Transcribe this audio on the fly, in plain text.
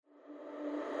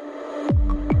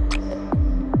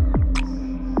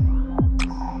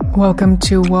Welcome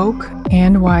to Woke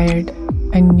and Wired,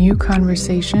 a new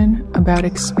conversation about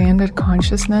expanded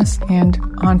consciousness and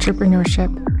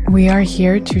entrepreneurship. We are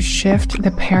here to shift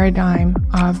the paradigm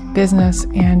of business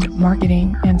and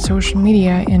marketing and social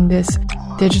media in this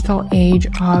digital age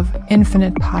of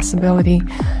infinite possibility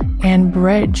and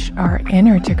bridge our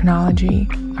inner technology,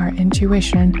 our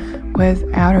intuition, with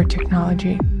outer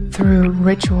technology through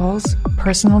rituals,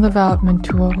 personal development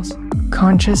tools,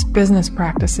 conscious business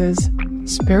practices,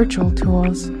 spiritual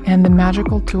tools, and the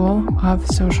magical tool of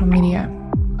social media.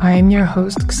 I am your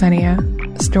host,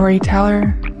 Ksenia,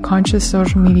 storyteller, conscious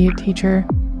social media teacher,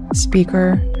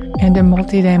 speaker, and a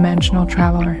multidimensional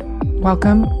traveler.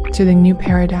 Welcome to the new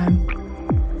paradigm.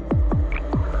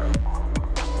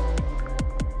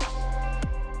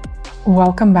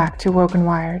 Welcome back to Woke and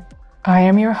Wired. I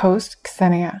am your host,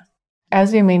 Ksenia.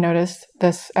 As you may notice,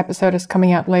 this episode is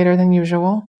coming out later than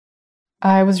usual.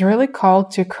 I was really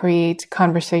called to create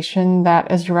conversation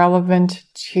that is relevant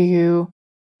to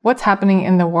what's happening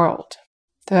in the world,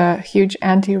 the huge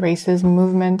anti-racism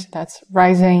movement that's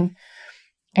rising.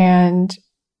 And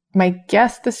my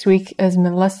guest this week is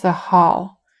Melissa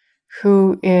Hall,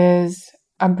 who is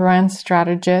a brand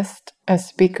strategist, a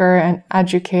speaker, and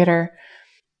educator.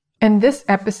 And this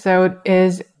episode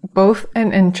is both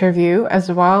an interview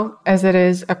as well as it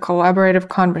is a collaborative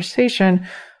conversation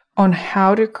on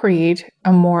how to create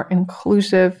a more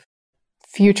inclusive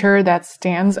future that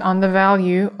stands on the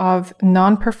value of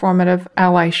non-performative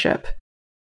allyship.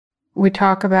 We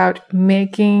talk about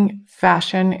making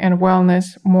fashion and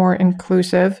wellness more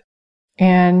inclusive.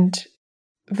 And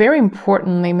very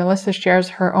importantly, Melissa shares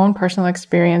her own personal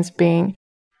experience being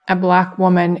a Black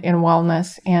woman in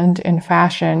wellness and in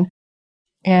fashion.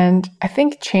 And I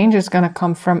think change is going to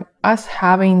come from us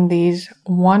having these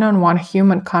one-on-one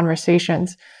human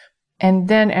conversations and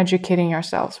then educating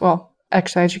ourselves. Well,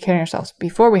 actually educating ourselves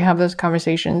before we have those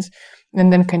conversations,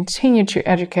 and then continue to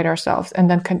educate ourselves and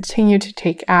then continue to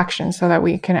take action so that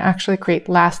we can actually create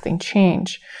lasting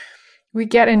change. We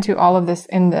get into all of this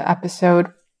in the episode,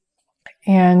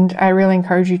 and I really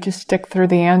encourage you to stick through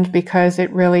the end because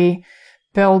it really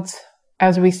builds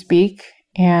as we speak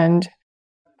and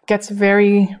gets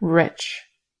very rich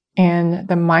in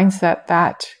the mindset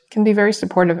that can be very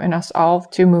supportive in us all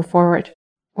to move forward.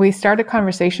 We started a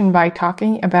conversation by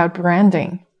talking about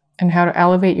branding and how to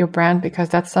elevate your brand because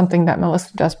that's something that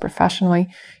Melissa does professionally.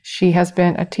 She has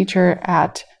been a teacher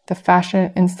at the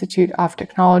Fashion Institute of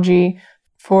Technology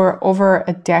for over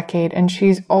a decade, and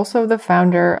she's also the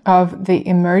founder of the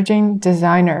Emerging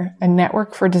Designer, a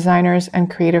network for designers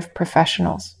and creative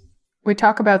professionals. We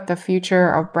talk about the future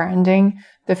of branding,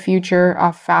 the future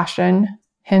of fashion.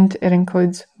 Hint, it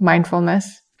includes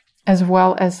mindfulness, as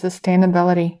well as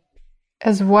sustainability,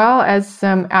 as well as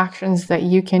some actions that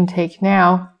you can take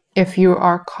now if you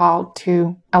are called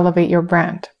to elevate your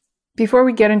brand. Before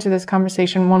we get into this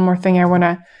conversation, one more thing I want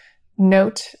to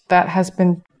note that has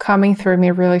been coming through me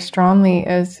really strongly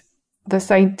is this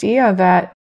idea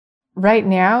that right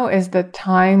now is the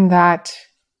time that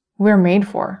we're made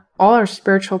for. All our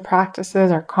spiritual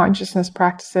practices, our consciousness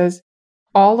practices,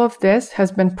 all of this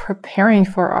has been preparing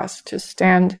for us to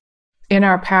stand in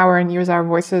our power and use our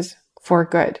voices for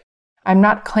good. I'm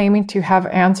not claiming to have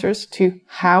answers to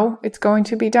how it's going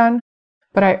to be done,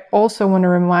 but I also want to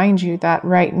remind you that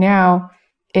right now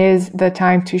is the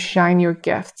time to shine your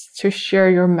gifts, to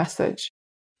share your message,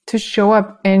 to show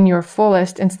up in your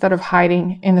fullest instead of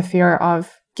hiding in the fear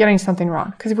of getting something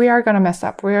wrong. Because we are going to mess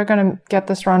up. We are going to get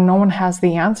this wrong. No one has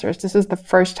the answers. This is the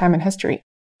first time in history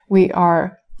we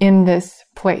are in this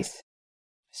place.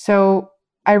 So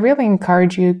I really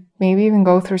encourage you, maybe even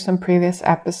go through some previous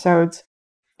episodes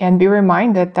and be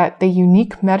reminded that the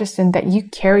unique medicine that you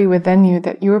carry within you,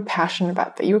 that you're passionate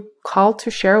about, that you're called to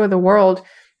share with the world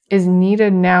is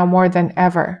needed now more than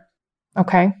ever.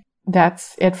 Okay,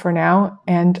 that's it for now.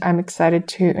 And I'm excited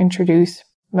to introduce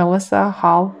Melissa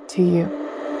Hall to you.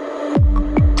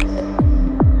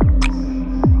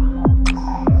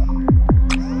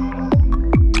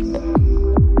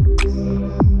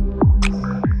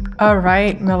 All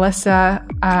right, Melissa,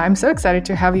 I'm so excited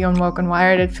to have you on Woke and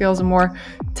Wired. It feels more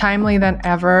timely than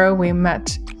ever. We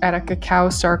met at a cacao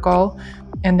circle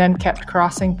and then kept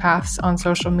crossing paths on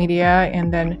social media.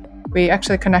 And then we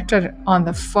actually connected on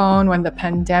the phone when the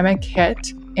pandemic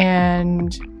hit.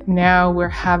 And now we're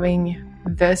having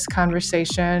this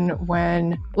conversation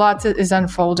when lots is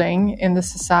unfolding in the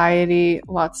society.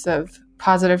 Lots of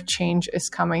positive change is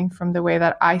coming from the way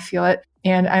that I feel it.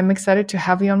 And I'm excited to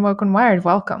have you on Woke and Wired.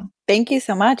 Welcome. Thank you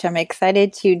so much. I'm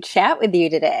excited to chat with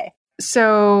you today.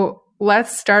 So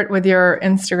let's start with your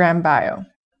Instagram bio.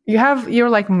 you're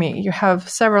like me. You have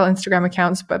several Instagram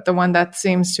accounts, but the one that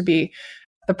seems to be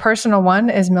the personal one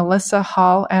is Melissa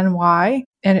Hall NY,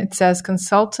 and it says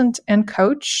consultant and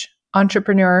coach,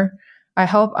 entrepreneur. I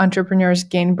help entrepreneurs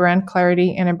gain brand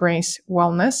clarity and embrace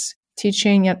wellness.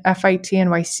 Teaching at FIT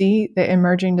NYC, the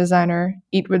emerging designer,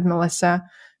 Eat with Melissa,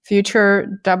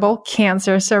 future double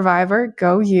cancer survivor,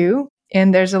 go you.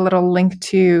 And there's a little link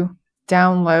to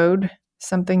download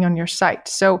something on your site.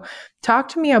 So talk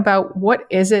to me about what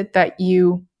is it that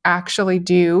you actually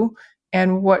do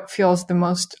and what feels the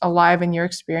most alive in your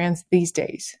experience these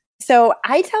days? So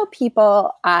I tell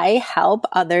people I help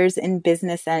others in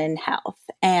business and in health.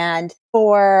 And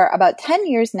for about 10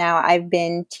 years now, I've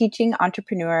been teaching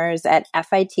entrepreneurs at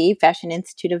FIT, Fashion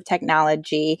Institute of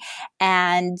Technology.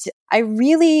 And I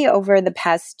really, over the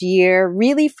past year,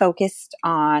 really focused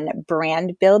on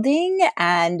brand building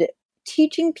and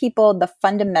teaching people the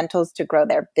fundamentals to grow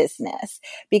their business,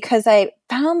 because I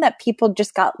found that people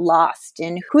just got lost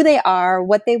in who they are,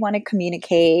 what they want to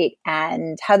communicate,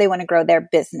 and how they want to grow their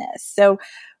business. So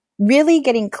really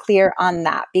getting clear on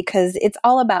that, because it's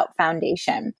all about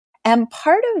foundation. And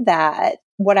part of that,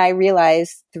 what I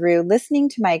realized through listening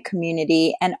to my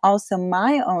community and also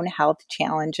my own health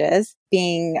challenges,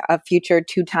 being a future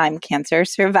 2-time cancer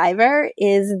survivor,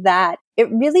 is that it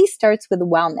really starts with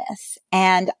wellness.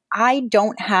 And I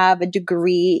don't have a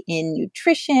degree in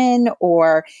nutrition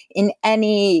or in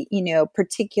any,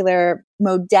 particular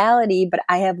modality, but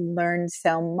I have learned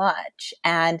so much.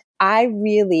 And I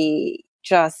really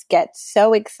just get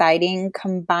so exciting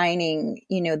combining,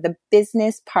 the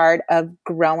business part of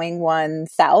growing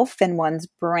oneself and one's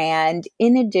brand,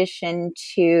 in addition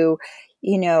to,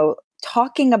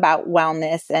 talking about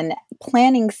wellness and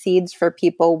planting seeds for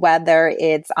people, whether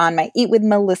it's on my Eat with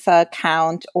Melissa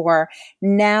account or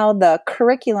now the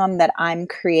curriculum that I'm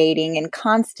creating and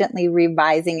constantly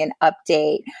revising and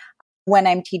update when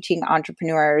I'm teaching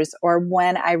entrepreneurs or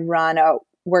when I run a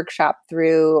workshop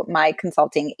through my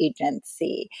consulting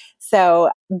agency.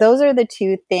 So those are the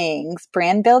two things,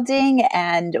 brand building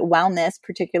and wellness,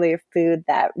 particularly food,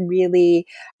 that really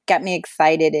get me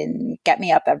excited and get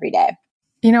me up every day.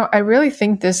 I really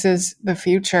think this is the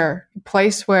future, a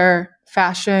place where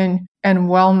fashion and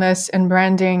wellness and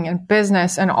branding and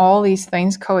business and all these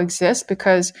things coexist,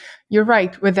 because you're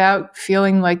right, without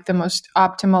feeling like the most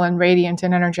optimal and radiant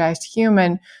and energized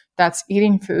human that's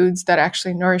eating foods that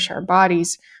actually nourish our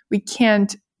bodies, we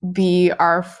can't be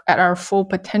at our full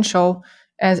potential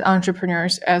as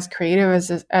entrepreneurs, as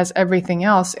creative as everything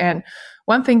else. And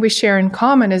one thing we share in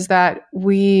common is that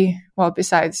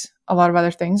besides a lot of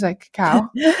other things like cacao,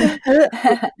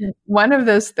 one of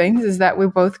those things is that we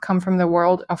both come from the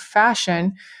world of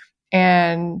fashion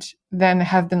and then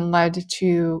have been led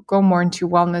to go more into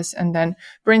wellness and then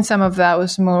bring some of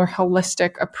those more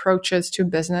holistic approaches to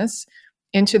business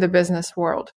into the business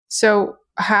world. So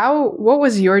what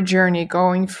was your journey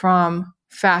going from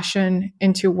fashion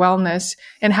into wellness,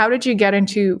 and how did you get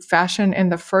into fashion in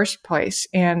the first place,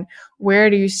 and where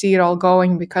do you see it all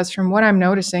going? Because from what I'm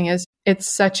noticing is it's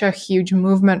such a huge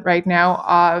movement right now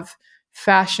of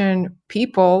fashion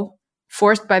people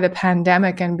forced by the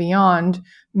pandemic and beyond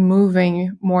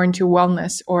moving more into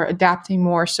wellness or adapting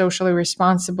more socially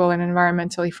responsible and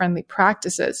environmentally friendly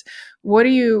practices. What do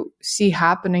you see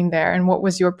happening there, and what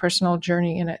was your personal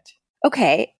journey in it?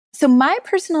 Okay, so my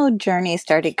personal journey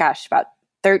started, about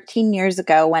 13 years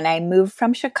ago when I moved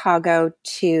from Chicago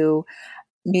to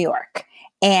New York.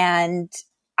 And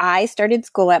I started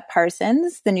school at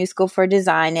Parsons, the New School for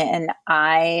Design, and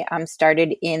I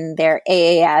started in their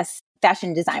AAS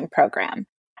fashion design program.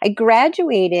 I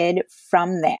graduated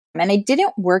from there, and I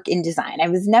didn't work in design. I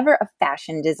was never a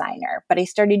fashion designer, but I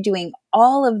started doing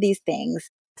all of these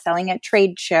things, selling at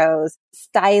trade shows,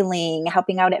 styling,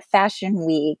 helping out at Fashion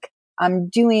Week,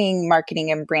 doing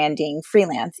marketing and branding,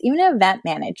 freelance, even event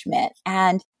management.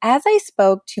 And as I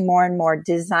spoke to more and more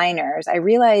designers, I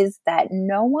realized that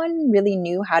no one really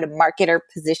knew how to market or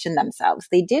position themselves.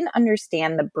 They didn't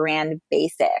understand the brand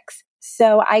basics.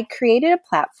 So I created a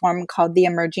platform called The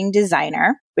Emerging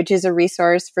Designer, which is a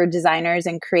resource for designers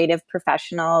and creative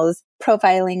professionals,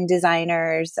 profiling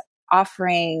designers,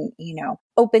 offering,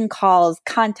 open calls,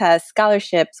 contests,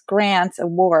 scholarships, grants,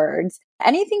 awards,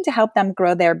 anything to help them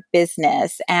grow their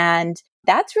business. And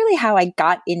that's really how I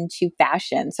got into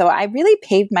fashion. So I really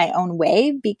paved my own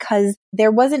way because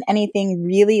there wasn't anything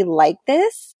really like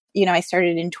this. I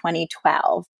started in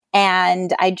 2012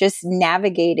 and I just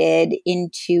navigated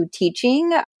into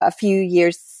teaching a few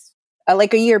years,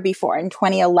 like a year before in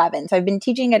 2011. So I've been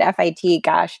teaching at FIT,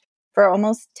 for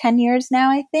almost 10 years now,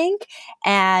 I think.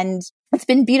 And it's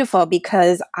been beautiful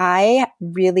because I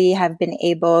really have been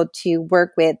able to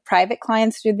work with private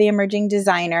clients through the Emerging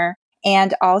Designer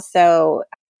and also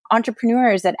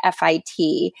entrepreneurs at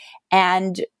FIT.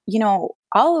 And,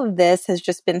 all of this has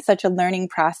just been such a learning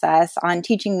process on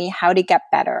teaching me how to get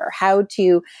better, how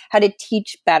to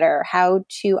teach better, how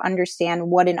to understand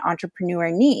what an entrepreneur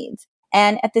needs.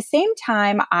 And at the same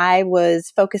time, I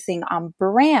was focusing on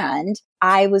brand.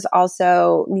 I was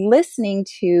also listening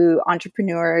to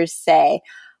entrepreneurs say,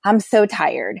 I'm so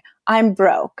tired. I'm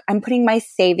broke. I'm putting my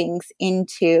savings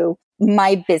into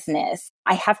my business.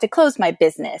 I have to close my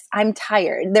business. I'm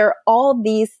tired. There are all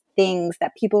these things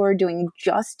that people were doing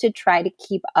just to try to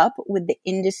keep up with the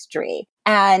industry.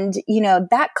 And,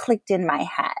 that clicked in my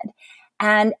head.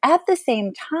 And at the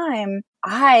same time,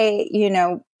 I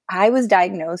was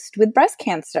diagnosed with breast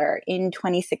cancer in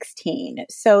 2016.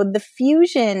 So the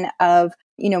fusion of,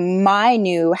 my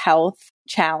new health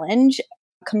challenge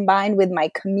combined with my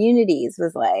communities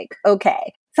was like,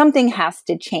 okay, something has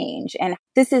to change. And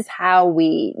this is how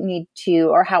we need to,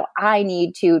 or how I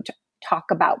need to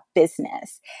talk about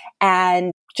business.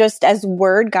 And just as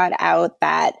word got out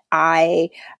that I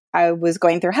was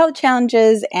going through health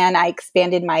challenges and I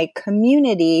expanded my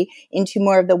community into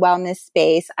more of the wellness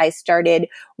space, I started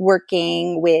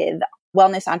working with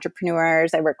wellness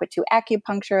entrepreneurs. I work with 2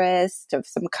 acupuncturists,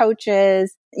 some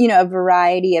coaches, a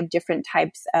variety of different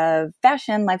types of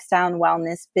fashion, lifestyle, and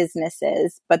wellness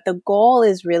businesses. But the goal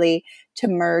is really to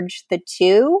merge the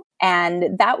two.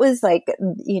 And that was like,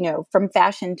 from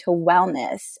fashion to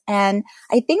wellness. And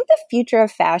I think the future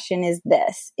of fashion is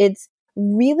this. It's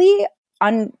really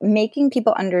on making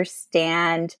people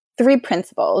understand 3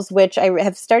 principles, which I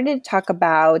have started to talk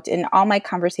about in all my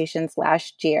conversations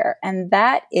last year. And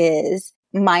that is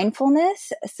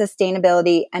mindfulness,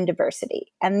 sustainability, and diversity.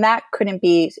 And that couldn't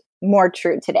be more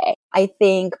true today. I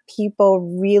think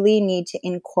people really need to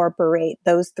incorporate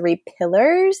those 3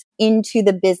 pillars into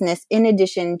the business in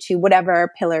addition to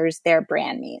whatever pillars their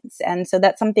brand means. And so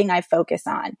that's something I focus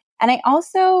on. And I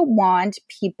also want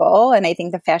people, and I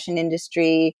think the fashion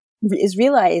industry is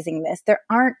realizing this, there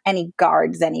aren't any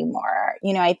guards anymore.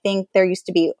 I think there used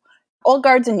to be old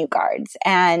guards and new guards.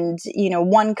 And,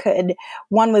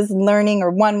 one was learning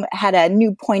or one had a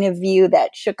new point of view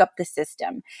that shook up the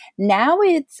system. Now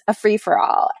it's a free for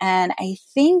all. And I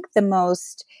think the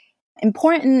most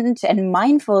important and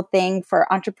mindful thing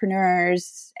for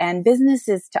entrepreneurs and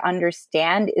businesses to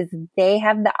understand is they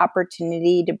have the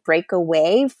opportunity to break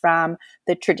away from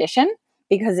the tradition,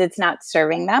 because it's not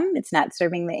serving them. It's not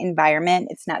serving the environment.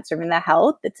 It's not serving the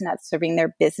health. It's not serving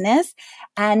their business,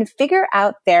 and figure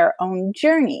out their own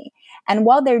journey. And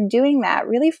while they're doing that,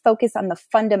 really focus on the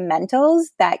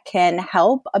fundamentals that can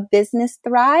help a business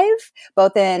thrive,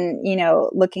 both in,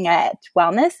 looking at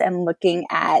wellness and looking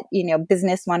at,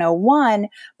 business 101,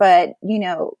 but,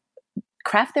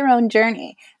 craft their own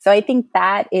journey. So I think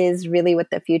that is really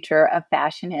what the future of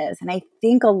fashion is. And I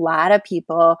think a lot of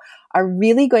people are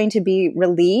really going to be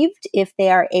relieved if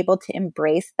they are able to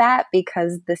embrace that,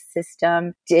 because the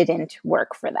system didn't work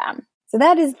for them. So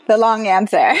that is the long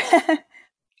answer.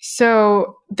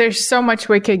 So there's so much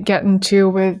we could get into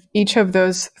with each of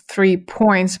those 3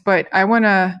 points, but I want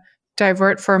to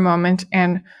divert for a moment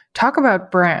and talk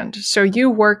about brand. So you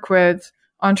work with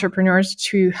entrepreneurs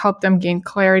to help them gain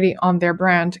clarity on their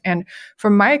brand. And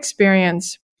from my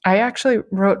experience, I actually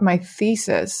wrote my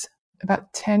thesis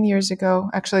about 10 years ago,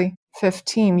 actually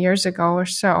 15 years ago or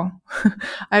so.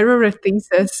 I wrote a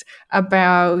thesis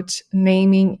about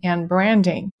naming and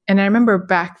branding. And I remember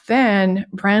back then,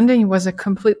 branding was a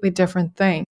completely different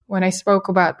thing. When I spoke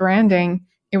about branding,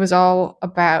 it was all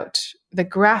about the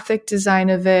graphic design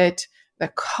of it, the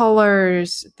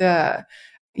colors, the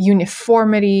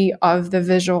uniformity of the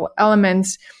visual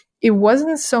elements. It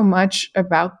wasn't so much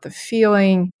about the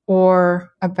feeling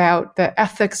or about the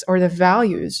ethics or the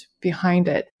values behind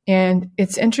it. And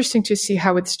it's interesting to see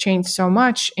how it's changed so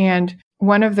much. And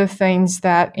one of the things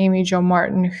that Amy Jo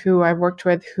Martin, who I worked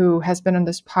with, who has been on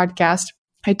this podcast,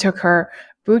 I took her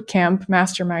bootcamp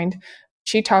mastermind.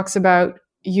 She talks about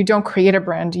you don't create a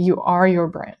brand, you are your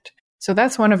brand. So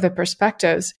that's one of the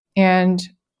perspectives. And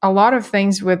a lot of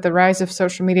things with the rise of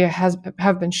social media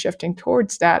have been shifting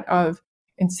towards that of,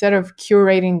 instead of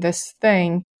curating this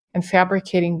thing and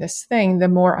fabricating this thing, the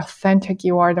more authentic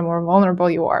you are, the more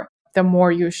vulnerable you are, the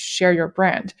more you share your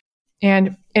brand.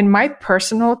 And in my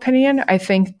personal opinion, I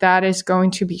think that is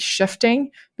going to be shifting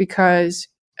because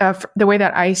of the way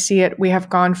that I see it. We have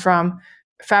gone from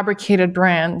fabricated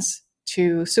brands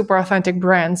to super authentic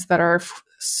brands that are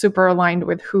super aligned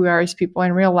with who we are as people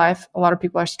in real life. A lot of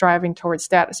people are striving towards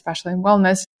that, especially in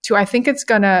wellness. I think it's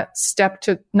going to step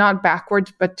to not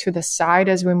backwards, but to the side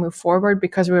as we move forward,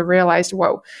 because we realized,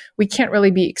 whoa, we can't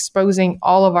really be exposing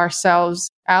all of ourselves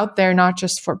out there, not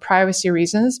just for privacy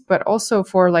reasons, but also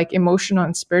for like emotional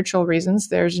and spiritual reasons.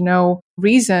 There's no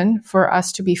reason for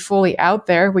us to be fully out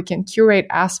there. We can curate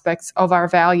aspects of our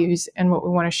values and what we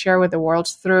want to share with the world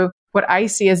through what I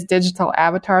see as digital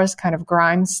avatars, kind of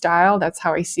grime style. That's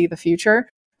how I see the future.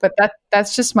 But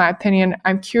that's just my opinion.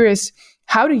 I'm curious,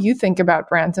 how do you think about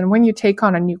brands? And when you take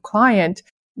on a new client,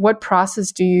 what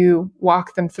process do you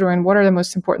walk them through? And what are the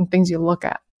most important things you look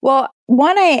at? Well,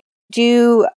 one, I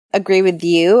do agree with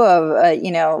you of,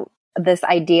 this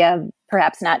idea of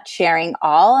perhaps not sharing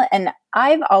all. And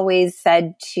I've always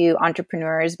said to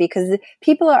entrepreneurs, because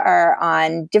people are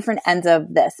on different ends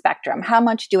of the spectrum, how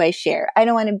much do I share? I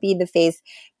don't want to be the face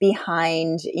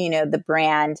behind, the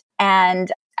brand.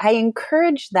 And I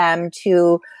encourage them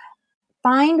to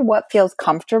find what feels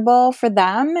comfortable for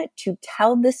them to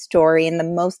tell the story in the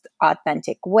most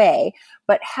authentic way,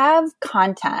 but have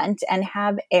content and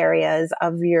have areas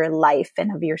of your life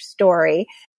and of your story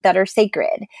that are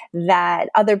sacred, that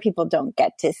other people don't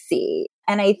get to see.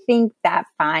 And I think that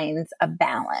finds a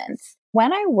balance.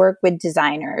 When I work with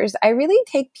designers, I really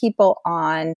take people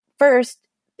on, first,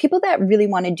 people that really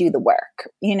want to do the work,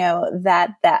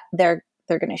 that they're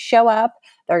going to show up.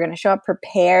 They're going to show up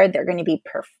prepared. They're going to be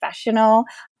professional,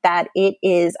 that it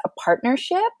is a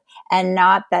partnership and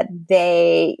not that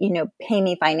they, pay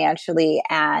me financially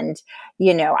and,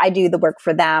 I do the work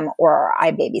for them or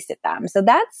I babysit them. So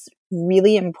that's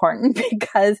really important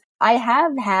because I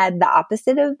have had the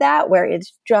opposite of that where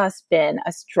it's just been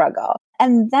a struggle.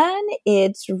 And then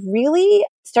it's really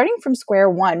starting from square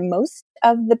one. Most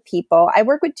of the people, I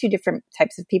work with two different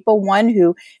types of people. One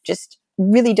who just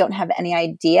really don't have any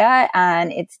idea,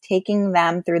 and it's taking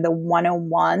them through the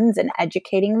 101s and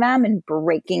educating them and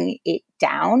breaking it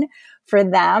down for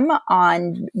them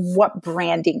on what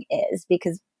branding is,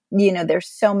 because there's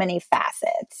so many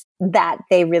facets that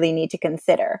they really need to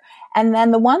consider. And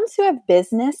then the ones who have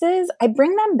businesses, I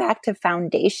bring them back to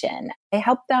foundation. I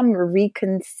help them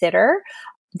reconsider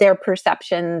their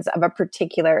perceptions of a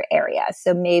particular area.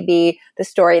 So maybe the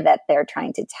story that they're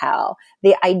trying to tell,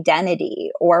 the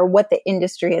identity, or what the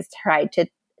industry has tried to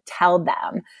tell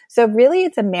them. So really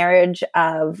it's a marriage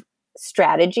of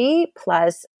strategy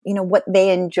plus, what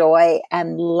they enjoy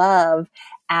and love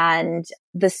and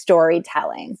the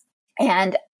storytelling.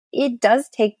 And it does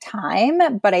take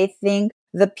time, but I think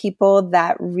the people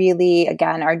that really,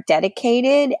 again, are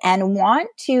dedicated and want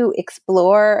to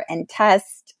explore and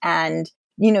test and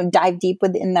dive deep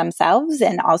within themselves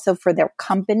and also for their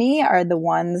company are the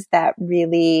ones that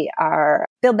really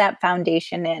build that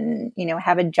foundation and,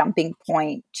 have a jumping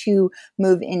point to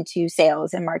move into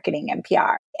sales and marketing and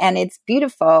PR. And it's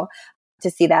beautiful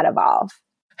to see that evolve.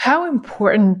 How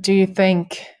important do you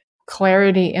think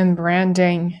clarity in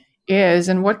branding is,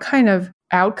 and what kind of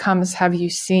outcomes have you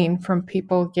seen from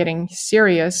people getting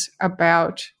serious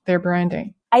about their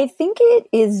branding? I think it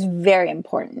is very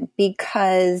important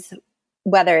because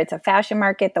whether it's a fashion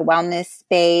market, the wellness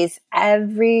space,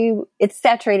 it's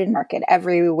saturated market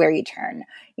everywhere you turn.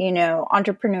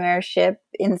 Entrepreneurship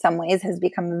in some ways has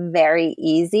become very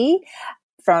easy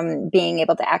from being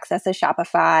able to access a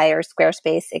Shopify or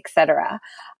Squarespace, etc.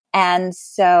 And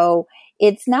so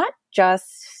it's not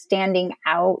just standing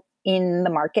out in the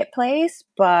marketplace,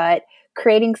 but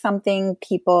creating something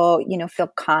people, feel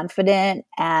confident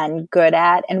and good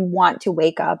at and want to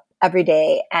wake up every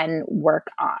day and work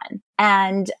on.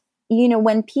 And,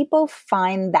 when people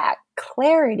find that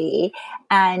clarity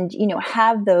and,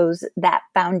 have that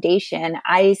foundation,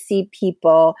 I see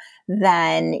people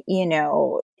then,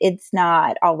 it's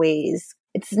not always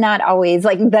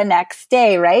like the next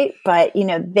day, right? But,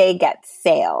 they get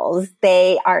sales.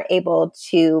 They are able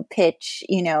to pitch,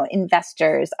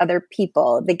 investors, other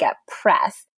people. They get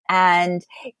press. And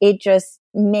it just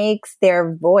makes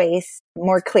their voice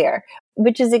more clear,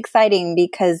 which is exciting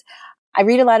because I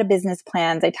read a lot of business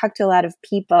plans. I talk to a lot of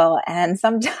people, and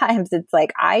sometimes it's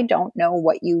like, I don't know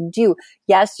what you do.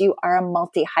 Yes, you are a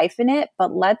multi-hyphenate,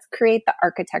 but let's create the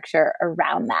architecture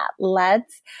around that.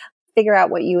 Let's figure out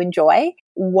what you enjoy,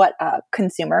 what a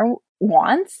consumer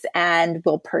wants and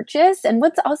will purchase, and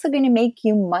what's also going to make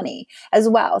you money as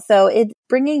well. So it's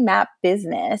bringing that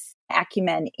business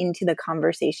acumen into the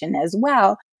conversation as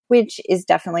well, which is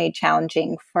definitely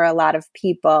challenging for a lot of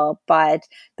people. But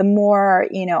the more,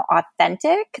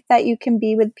 authentic that you can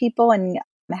be with people and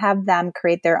have them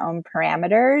create their own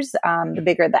parameters, the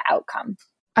bigger the outcome.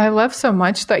 I love so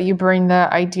much that you bring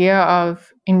the idea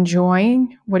of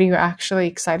enjoying? What are you actually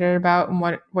excited about? And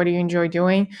what do you enjoy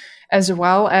doing? As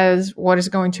well as what is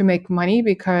going to make money?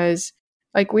 Because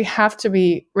like we have to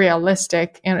be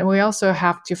realistic, and we also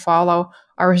have to follow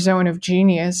our zone of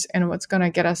genius and what's going to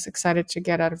get us excited to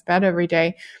get out of bed every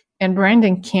day. And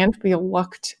branding can't be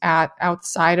looked at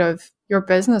outside of your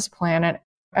business plan and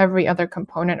every other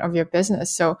component of your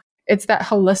business. So it's that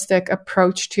holistic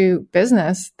approach to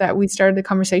business that we started the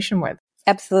conversation with.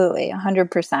 Absolutely,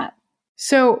 100%.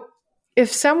 So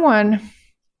if someone,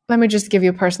 let me just give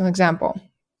you a personal example.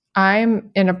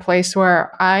 I'm in a place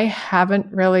where I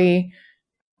haven't really,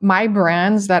 my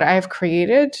brands that I've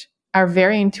created are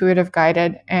very intuitive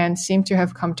guided and seem to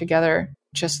have come together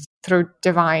just through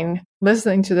divine,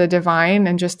 listening to the divine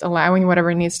and just allowing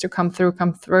whatever needs to come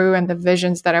through, and the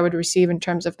visions that I would receive in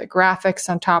terms of the graphics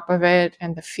on top of it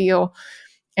and the feel.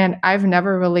 And I've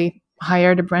never really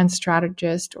hired a brand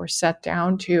strategist or sat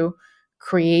down to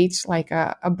create like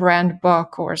a brand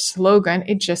book or a slogan.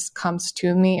 It just comes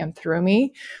to me and through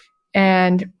me.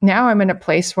 And now I'm in a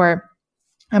place where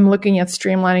I'm looking at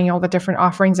streamlining all the different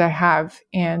offerings I have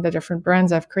and the different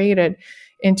brands I've created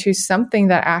into something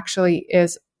that actually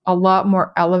is a lot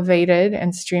more elevated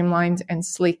and streamlined and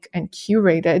sleek and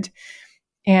curated.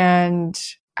 And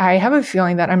I have a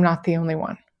feeling that I'm not the only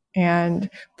one. And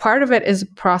part of it is a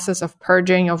process of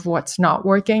purging of what's not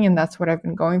working. And that's what I've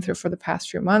been going through for the past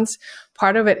few months.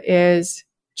 Part of it is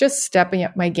just stepping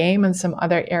up my game in some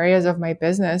other areas of my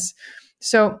business.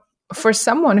 So for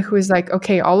someone who is like,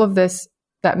 okay, all of this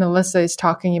that Melissa is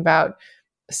talking about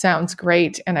sounds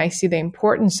great, and I see the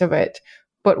importance of it,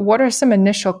 but what are some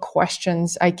initial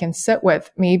questions I can sit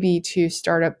with, maybe to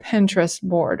start a Pinterest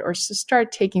board or to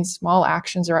start taking small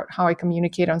actions around how I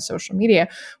communicate on social media?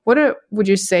 What would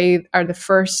you say are the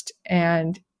first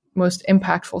and most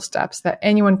impactful steps that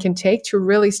anyone can take to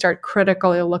really start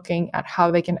critically looking at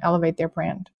how they can elevate their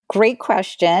brand? Great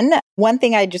question. One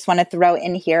thing I just want to throw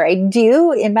in here, I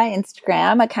do in my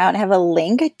Instagram account have a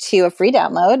link to a free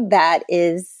download that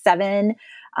is 7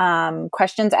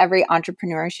 questions every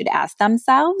entrepreneur should ask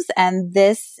themselves. And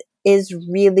this is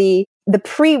really the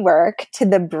pre-work to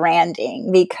the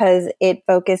branding, because it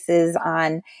focuses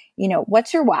on,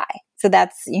 what's your why? So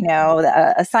that's,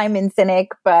 a Simon Sinek,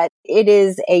 but it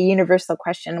is a universal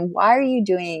question. Why are you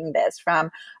doing this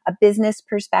from a business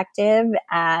perspective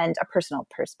and a personal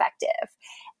perspective?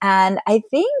 And I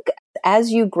think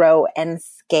as you grow and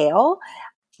scale,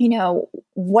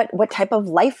 what type of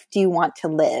life do you want to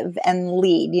live and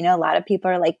lead? A lot of people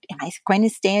are like, am I going to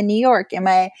stay in New York? Am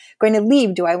I going to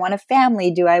leave? Do I want a family?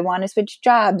 Do I want to switch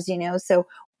jobs? So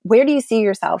where do you see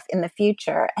yourself in the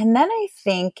future? And then I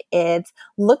think it's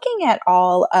looking at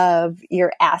all of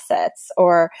your assets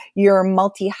or your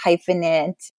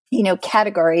multi-hyphenate,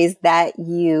 categories that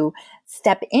you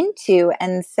step into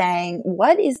and saying,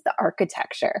 what is the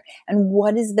architecture and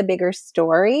what is the bigger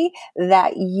story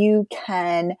that you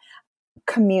can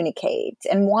communicate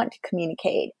and want to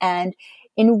communicate? And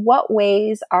in what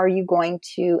ways are you going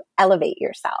to elevate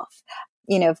yourself?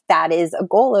 If that is a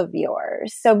goal of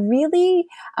yours. So really,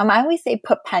 I always say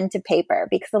put pen to paper,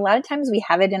 because a lot of times we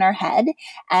have it in our head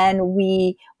and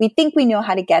we think we know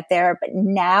how to get there, but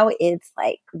now it's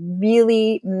like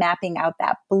really mapping out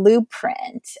that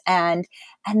blueprint and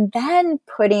then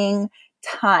putting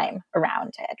time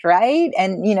around it, right?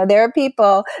 And, there are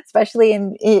people, especially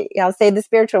in, I'll say the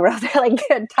spiritual world, they're like,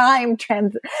 time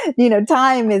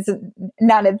is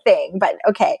not a thing, but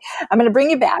okay, I'm going to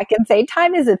bring it back and say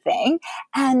time is a thing,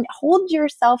 and hold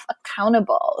yourself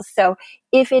accountable. So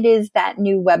if it is that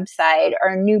new website or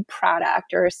a new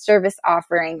product or a service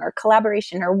offering or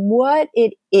collaboration or what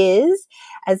it is,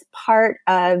 as part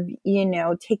of,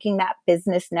 taking that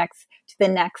business to the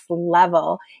next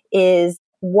level, is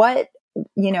what's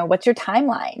your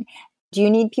timeline? Do you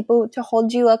need people to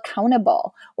hold you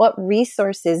accountable? What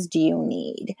resources do you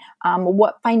need?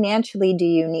 What financially do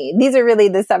you need? These are really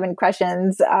the 7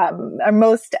 questions, or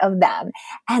most of them.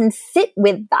 And sit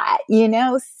with that,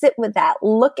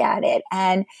 look at it.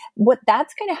 And what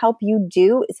that's going to help you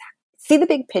do is see the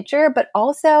big picture, but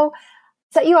also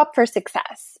set you up for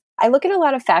success. I look at a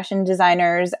lot of fashion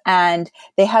designers and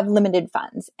they have limited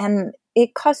funds, and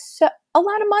it costs a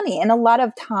lot of money and a lot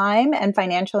of time and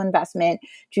financial investment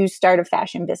to start a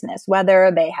fashion business,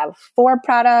 whether they have 4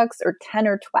 products or 10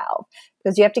 or 12,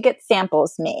 because you have to get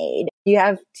samples made. You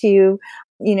have to,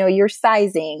 your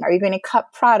sizing. Are you going to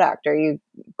cut product? Are you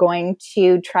going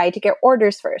to try to get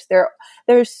orders first?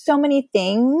 There's so many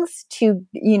things to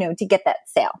get that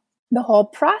sale. the whole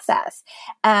process.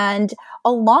 And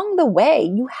along the way,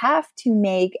 you have to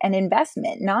make an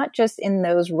investment, not just in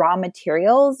those raw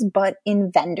materials, but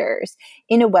in vendors,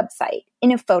 in a website,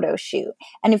 in a photo shoot.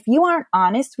 And if you aren't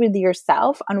honest with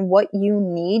yourself on what you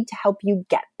need to help you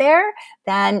get there,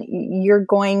 then you're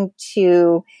going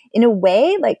to, in a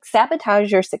way, like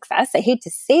sabotage your success. I hate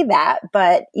to say that,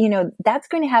 but that's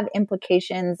going to have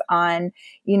implications on,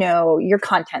 your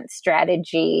content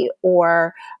strategy,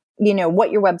 or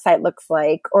what your website looks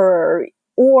like, or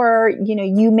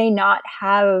you may not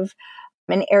have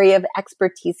an area of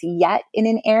expertise yet in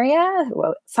an area,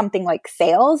 something like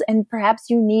sales, and perhaps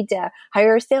you need to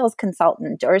hire a sales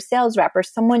consultant or a sales rep or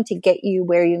someone to get you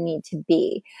where you need to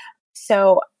be.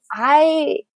 So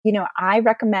I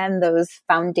recommend those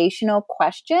foundational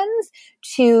questions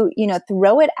to,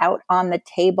 throw it out on the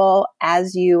table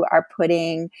as you are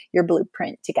putting your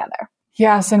blueprint together.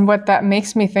 Yes. And what that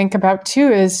makes me think about too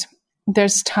is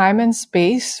there's time and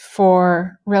space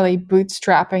for really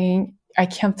bootstrapping. I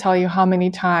can't tell you how many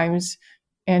times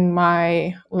in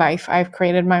my life I've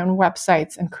created my own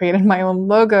websites and created my own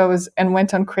logos and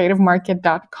went on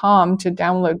creativemarket.com to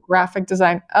download graphic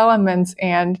design elements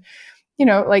and,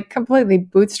 completely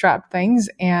bootstrap things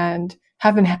and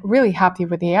have been really happy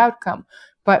with the outcome.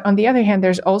 But on the other hand,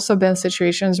 there's also been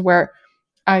situations where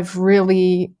I've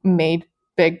really made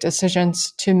big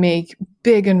decisions to make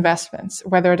big investments,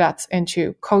 whether that's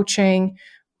into coaching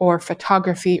or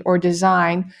photography or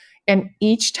design. And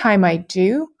each time I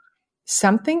do,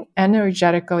 something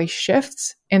energetically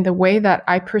shifts in the way that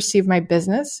I perceive my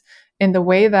business, in the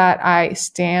way that I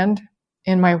stand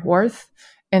in my worth,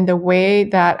 in the way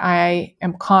that I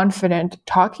am confident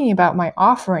talking about my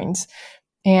offerings.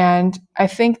 And I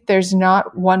think there's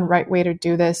not one right way to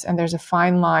do this. And there's a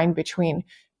fine line between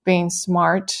being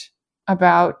smart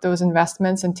about those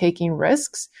investments and taking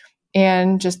risks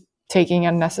and just taking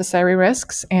unnecessary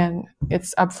risks. And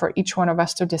it's up for each one of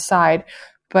us to decide.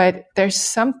 But there's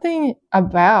something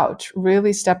about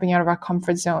really stepping out of our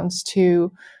comfort zones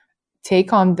to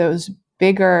take on those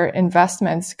bigger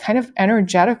investments, kind of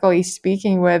energetically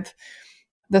speaking with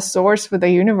the source, with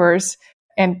the universe,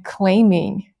 and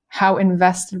claiming how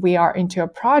invested we are into a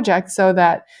project so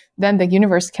that then the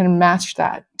universe can match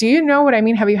that. Do you know what I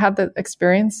mean? Have you had that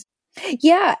experience?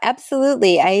 Yeah,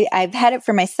 absolutely. I've had it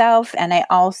for myself, and I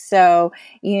also,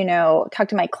 talk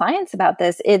to my clients about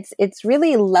this. It's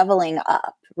really leveling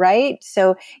up, right?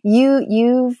 So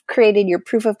you've created your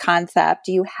proof of concept,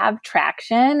 you have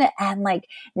traction, and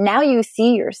now you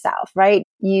see yourself, right?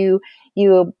 You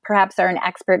perhaps are an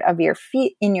expert of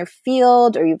in your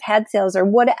field, or you've had sales or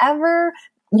whatever.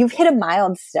 You've hit a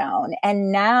milestone,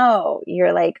 and now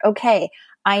you're like, okay,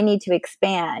 I need to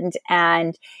expand.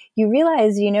 And you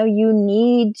realize, you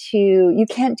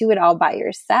can't do it all by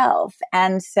yourself.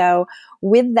 And so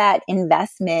with that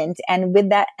investment and with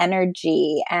that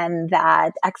energy and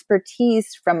that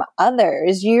expertise from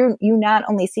others, you not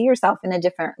only see yourself in a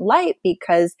different light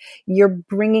because you're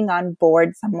bringing on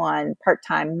board someone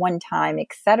part-time, one-time,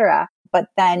 etc. But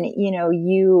then,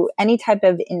 any type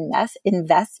of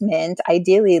investment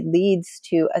ideally leads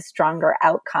to a stronger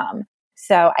outcome.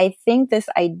 So I think this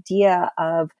idea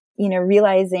of,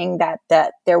 realizing that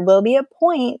there will be a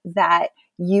point that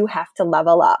you have to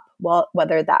level up. Well,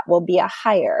 whether that will be a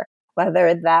hire,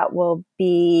 whether that will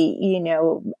be,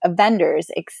 vendors,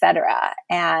 etc.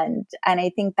 And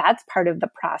I think that's part of the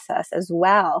process as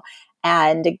well.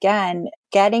 And again,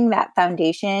 getting that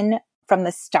foundation from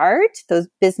the start, those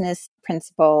business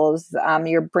principles,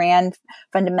 your brand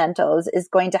fundamentals is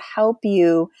going to help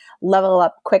you level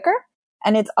up quicker.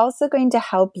 And it's also going to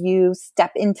help you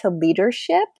step into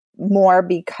leadership more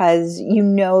because you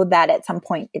know that at some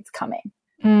point it's coming.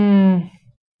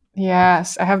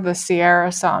 Yes, I have the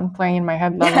Sierra song playing in my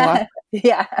head, Level Up.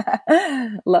 Yeah,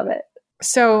 love it.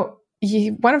 So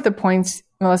one of the points,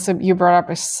 Melissa, you brought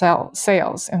up is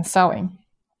sales and selling.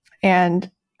 And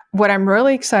what I'm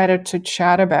really excited to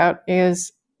chat about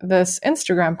is this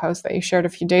Instagram post that you shared a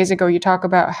few days ago. You talk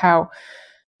about how,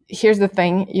 here's the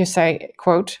thing, you say,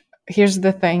 quote, here's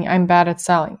the thing, I'm bad at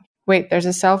selling. Wait, there's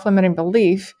a self-limiting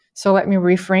belief, so let me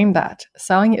reframe that.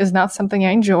 Selling is not something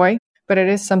I enjoy, but it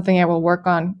is something I will work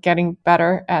on getting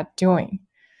better at doing.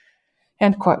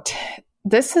 End quote.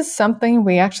 This is something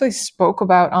we actually spoke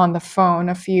about on the phone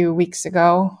a few weeks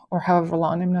ago, or however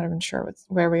long. I'm not even sure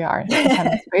where we are in time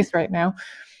and space right now.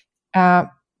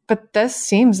 But this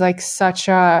seems like such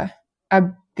a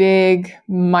big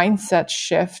mindset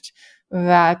shift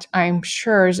that I'm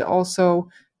sure is also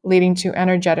leading to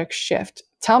energetic shift.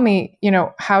 Tell me,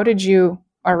 how did you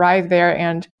arrive there?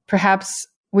 And perhaps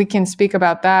we can speak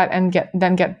about that and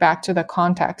get back to the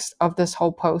context of this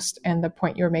whole post and the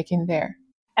point you're making there.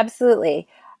 Absolutely.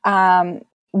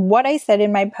 What I said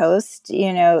in my post,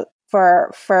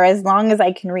 for as long as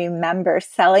I can remember,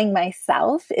 selling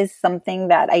myself is something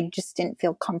that I just didn't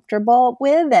feel comfortable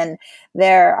with. And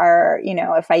there are,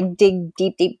 if I dig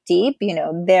deep,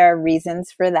 there are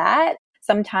reasons for that.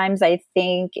 Sometimes I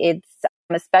think it's,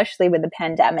 especially with the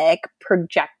pandemic,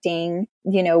 projecting,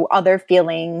 other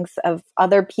feelings of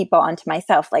other people onto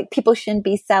myself. Like, people shouldn't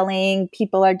be selling,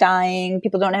 people are dying,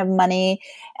 people don't have money,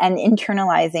 and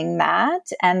internalizing that.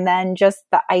 And then just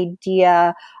the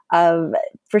idea of,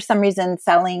 for some reason,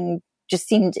 selling just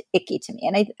seemed icky to me.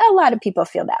 And a lot of people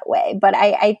feel that way. But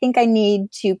I think I need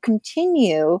to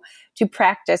continue to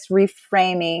practice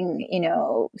reframing,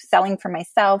 selling for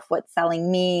myself, what selling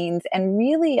means, and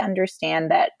really understand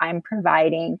that I'm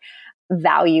providing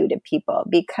value to people,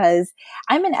 because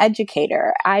I'm an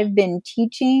educator. I've been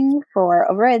teaching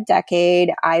for over a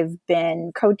decade. I've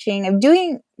been coaching. I'm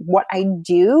doing what I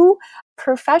do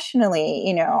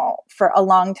professionally, for a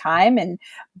long time. And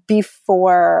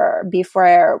before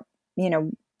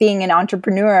being an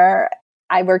entrepreneur,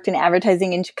 I worked in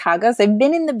advertising in Chicago. So I've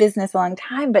been in the business a long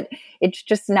time, but it's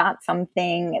just not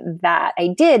something that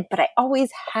I did. But I always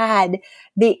had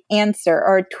the answer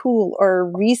or a tool or a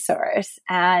resource.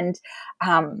 And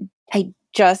I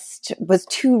just was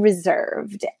too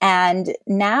reserved. And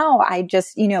now I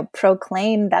just,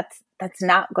 proclaim that's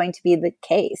not going to be the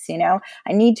case.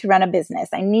 I need to run a business.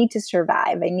 I need to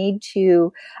survive. I need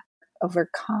to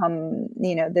overcome,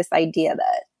 this idea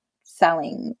that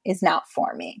selling is not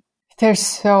for me. There's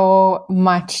so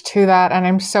much to that. And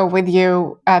I'm so with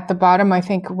you. At the bottom, I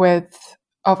think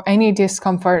of any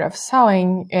discomfort of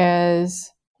selling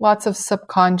is lots of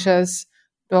subconscious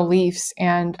beliefs.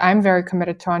 And I'm very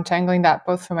committed to untangling that,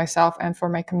 both for myself and for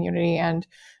my community. And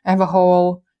I have a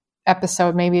whole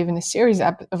episode, maybe even a series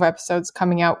of episodes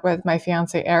coming out with my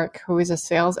fiance, Eric, who is a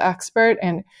sales expert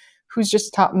and who's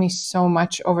just taught me so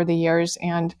much over the years.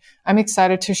 And I'm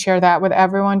excited to share that with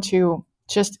everyone to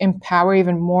just empower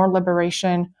even more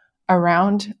liberation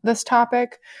around this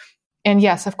topic. And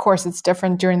yes, of course, it's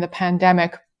different during the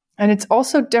pandemic. And it's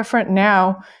also different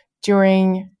now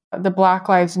during the Black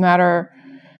Lives Matter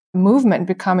movement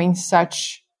becoming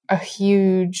such a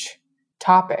huge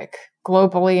topic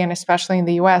globally and especially in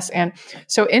the US. And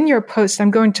so in your post,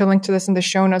 I'm going to link to this in the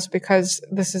show notes because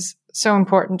this is so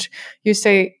important. You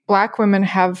say, Black women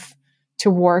have to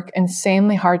work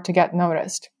insanely hard to get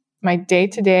noticed. My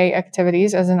day-to-day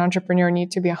activities as an entrepreneur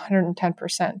need to be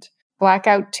 110%.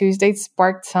 Blackout Tuesday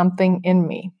sparked something in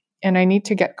me, and I need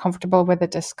to get comfortable with the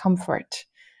discomfort.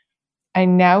 I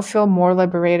now feel more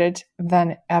liberated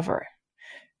than ever.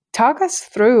 Talk us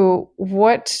through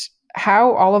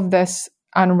how all of this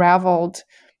unraveled,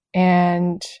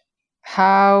 and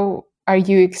how are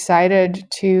you excited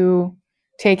to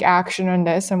take action on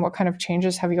this, and what kind of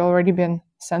changes have you already been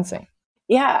sensing?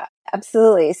 Yeah,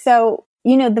 absolutely. So,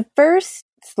 the first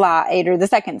slide or the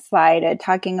second slide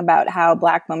talking about how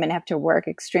Black women have to work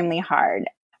extremely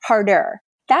harder.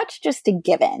 That's just a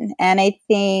given. And I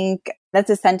think that's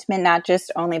a sentiment, not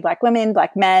just only Black women,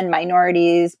 Black men,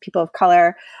 minorities, people of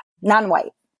color,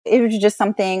 non-white. It was just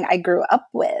something I grew up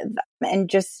with. And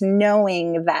just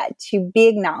knowing that to be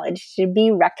acknowledged, to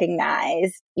be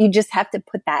recognized, you just have to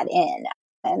put that in.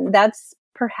 And that's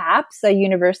perhaps a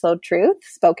universal truth,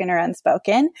 spoken or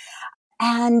unspoken.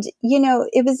 And,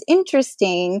 it was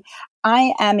interesting.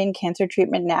 I am in cancer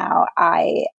treatment now.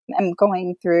 I am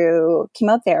going through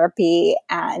chemotherapy.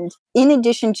 And in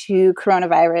addition to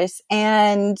coronavirus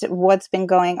and what's been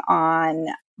going on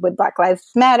with Black Lives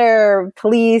Matter,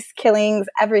 police killings,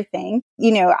 everything,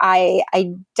 I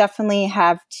definitely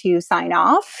have to sign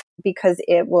off because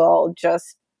it will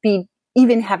just be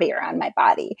even heavier on my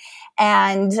body.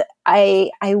 And I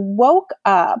woke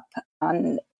up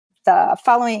on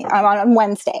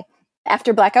Wednesday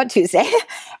after Blackout Tuesday.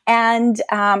 And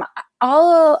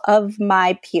all of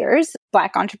my peers,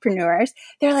 Black entrepreneurs,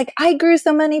 they're like, I grew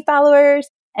so many followers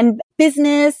and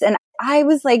business. And I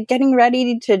was like getting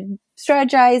ready to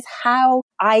strategize how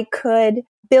I could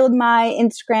build my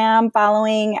Instagram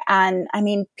following. And I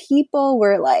mean, people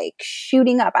were like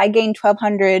shooting up. I gained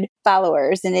 1,200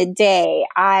 followers in a day.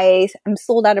 I am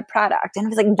sold out of product. And I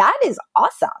was like, that is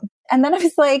awesome. And then I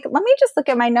was like, let me just look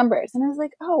at my numbers. And I was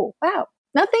like, oh, wow,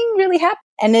 nothing really happened.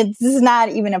 And this is not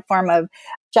even a form of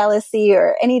jealousy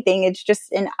or anything. It's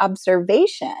just an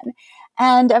observation.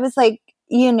 And I was like,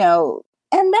 and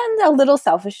then a little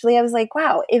selfishly, I was like,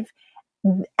 wow, if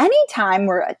any time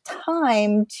were a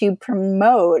time to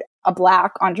promote a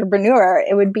Black entrepreneur,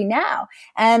 it would be now.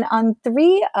 And on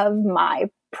 3 of my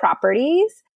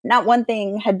properties, not one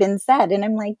thing had been said. And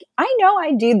I'm like, I know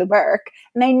I do the work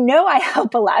and I know I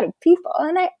help a lot of people.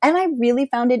 And I really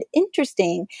found it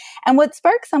interesting. And what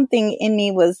sparked something in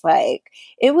me was like,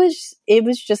 it was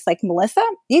just like, Melissa,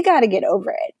 you got to get over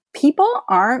it. People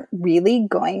aren't really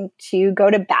going to go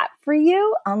to bat for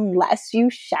you unless you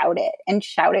shout it and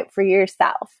shout it for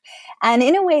yourself. And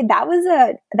in a way, that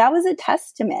was a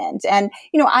testament. And,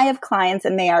 I have clients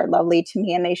and they are lovely to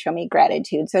me and they show me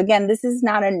gratitude. So again, this is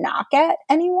not a knock at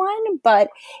anyone, but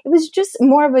it was just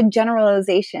more of a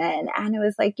generalization. And it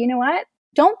was like, you know what?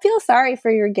 Don't feel sorry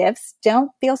for your gifts.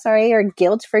 Don't feel sorry or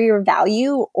guilt for your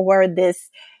value or this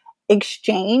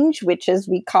exchange, which is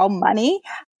we call money,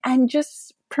 and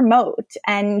just promote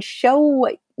and show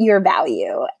your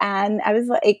value. And I was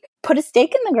like, put a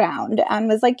stake in the ground and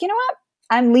was like, you know what?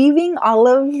 I'm leaving all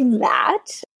of that,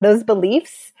 those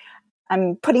beliefs.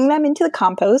 I'm putting them into the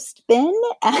compost bin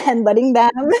and letting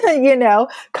them,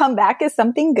 come back as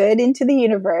something good into the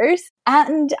universe.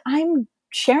 And I'm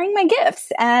sharing my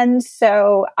gifts. And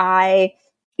so I,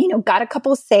 got a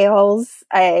couple sales.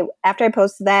 After I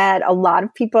posted that, a lot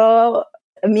of people,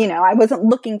 I wasn't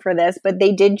looking for this, but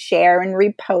they did share and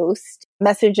repost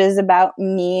messages about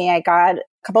me. I got a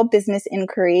couple business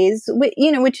inquiries,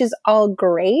 which is all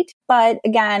great. But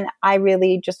again, I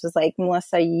really just was like,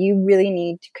 Melissa, you really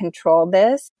need to control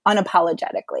this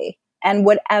unapologetically. And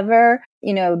whatever,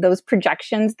 those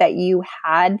projections that you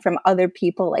had from other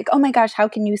people, like, oh my gosh, how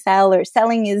can you sell? Or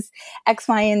selling is X,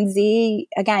 Y, and Z.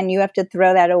 Again, you have to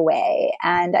throw that away.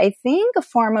 And I think a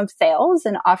form of sales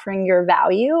and offering your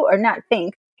value, or not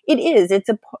think,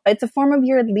 it's a form of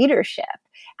your leadership.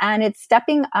 And it's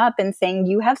stepping up and saying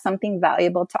you have something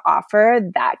valuable to offer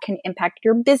that can impact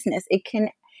your business. It can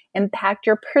impact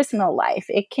your personal life.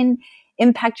 It can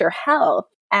impact your health.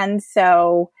 And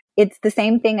so it's the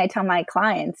same thing I tell my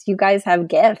clients. You guys have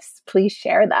gifts. Please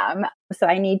share them. So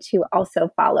I need to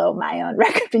also follow my own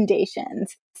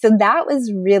recommendations. So that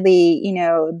was really,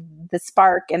 the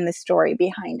spark and the story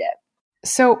behind it.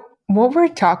 So what we're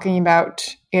talking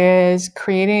about is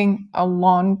creating a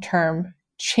long-term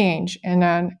change in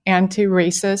an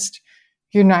anti-racist,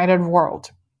 united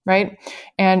world, right?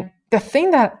 And the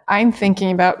thing that I'm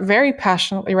thinking about very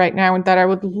passionately right now and that I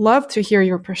would love to hear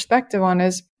your perspective on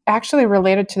is actually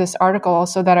related to this article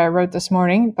also that I wrote this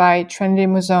morning by Trinity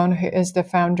Mouzone, who is the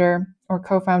founder or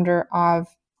co-founder of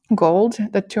Gold,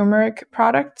 the turmeric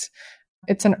product.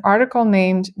 It's an article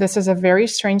named, "This is a Very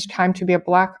Strange Time to be a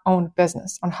Black-Owned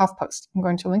Business" on HuffPost. I'm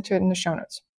going to link to it in the show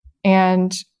notes.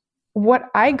 And what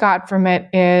I got from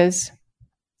it is,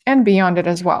 and beyond it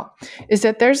as well, is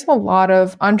that there's a lot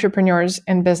of entrepreneurs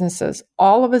and businesses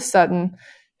all of a sudden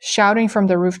shouting from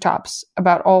the rooftops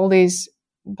about all these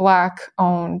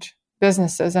Black-owned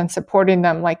businesses and supporting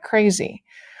them like crazy.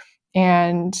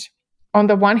 And on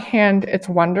the one hand, it's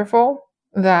wonderful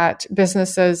that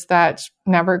businesses that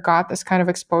never got this kind of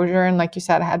exposure and, like you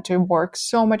said, had to work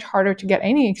so much harder to get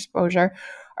any exposure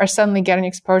are suddenly getting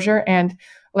exposure. And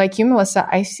like you, Melissa,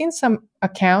 I've seen some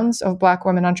accounts of Black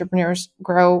women entrepreneurs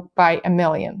grow by 1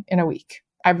 million in a week.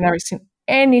 I've never seen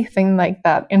anything like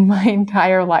that in my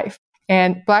entire life.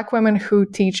 And Black women who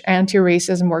teach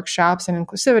anti-racism workshops and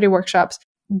inclusivity workshops,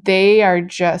 they are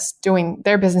just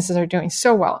their businesses are doing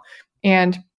so well.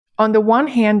 And on the one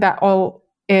hand, that all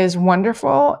is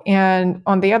wonderful. And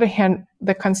on the other hand,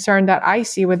 the concern that I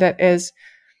see with it is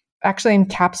actually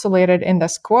encapsulated in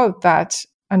this quote that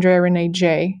Andrea Renee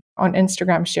J on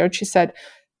Instagram shared. She said,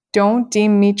 "Don't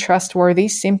deem me trustworthy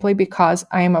simply because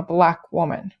I am a Black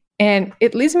woman." And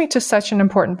it leads me to such an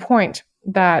important point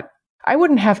that I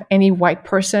wouldn't have any white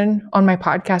person on my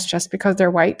podcast just because they're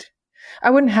white.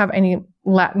 I wouldn't have any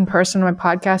Latin person on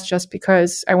my podcast just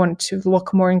because I wanted to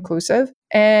look more inclusive.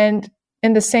 And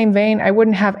in the same vein, I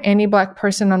wouldn't have any Black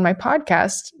person on my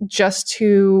podcast just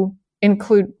to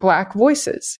include Black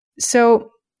voices.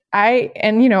 So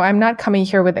I'm not coming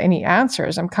here with any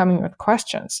answers. I'm coming with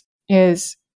questions.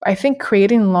 I think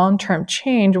creating long-term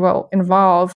change will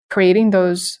involve creating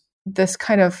this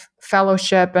kind of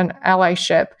fellowship and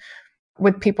allyship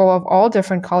with people of all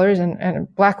different colors and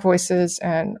Black voices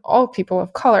and all people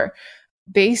of color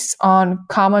based on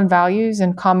common values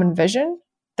and common vision.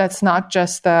 That's not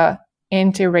just the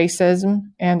anti-racism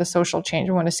and the social change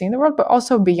we want to see in the world, but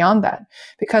also beyond that,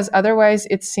 because otherwise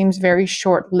it seems very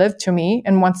short-lived to me.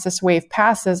 And once this wave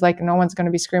passes, like no one's going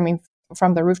to be screaming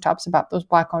from the rooftops about those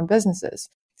Black-owned businesses.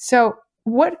 So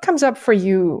what comes up for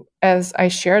you as I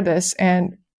share this,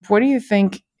 and what do you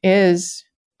think is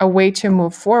a way to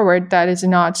move forward that is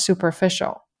not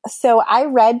superficial? So I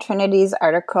read Trinity's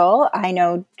article. I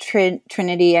know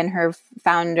Trinity and her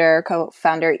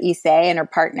co-founder Issei and her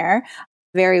partner.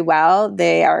 very well.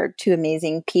 They are two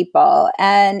amazing people.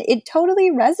 And it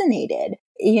totally resonated.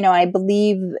 I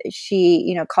believe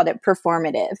she, called it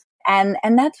performative. And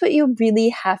that's what you really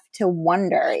have to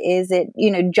wonder. Is it,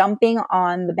 jumping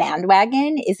on the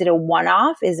bandwagon? Is it a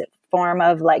one-off? Is it a form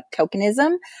of like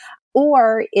tokenism?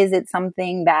 Or is it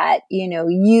something that,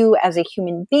 you as a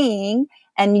human being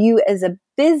and you as a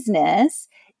business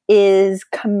is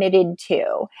committed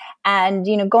to? And,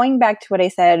 going back to what I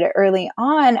said early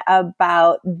on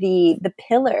about the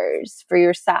pillars for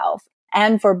yourself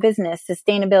and for business,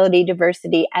 sustainability,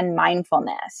 diversity, and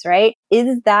mindfulness, right?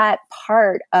 Is that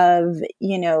part of,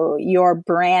 your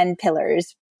brand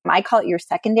pillars? I call it your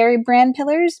secondary brand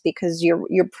pillars, because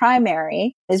your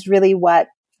primary is really what,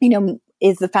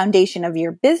 is the foundation of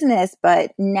your business.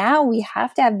 But now we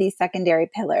have to have these secondary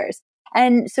pillars.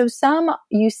 And so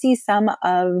you see some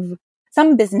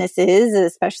businesses,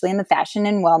 especially in the fashion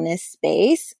and wellness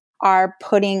space, are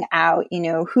putting out,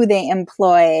 who they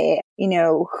employ,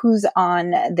 who's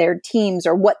on their teams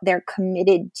or what they're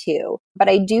committed to. But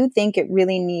I do think it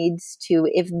really needs to,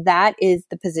 if that is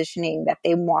the positioning that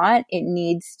they want, it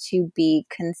needs to be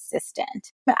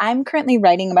consistent. I'm currently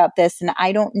writing about this, and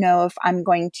I don't know if I'm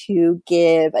going to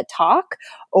give a talk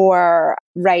or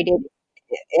write it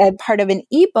as part of an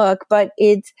ebook, but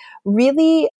it's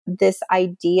really this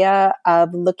idea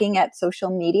of looking at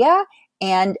social media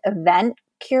and event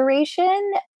curation,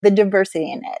 the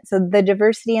diversity in it. So the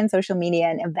diversity in social media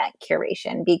and event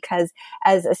curation, because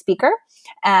as a speaker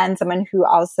and someone who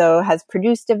also has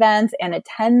produced events and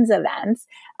attends events,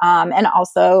 and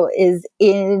also is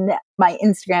in my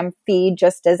Instagram feed,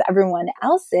 just as everyone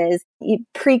else is,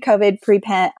 pre-COVID,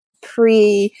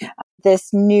 pre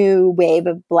this new wave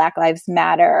of Black Lives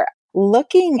Matter,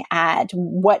 looking at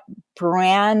what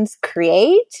brands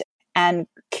create and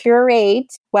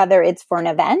curate, whether it's for an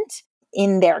event,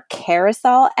 in their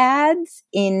carousel ads,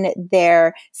 in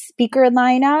their speaker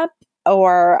lineup,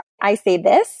 or I say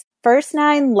this, first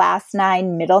 9, last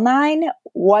 9, middle 9,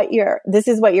 this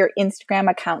is what your Instagram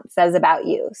account says about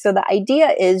you. So the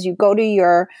idea is you go to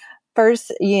your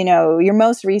first, your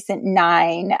most recent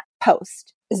 9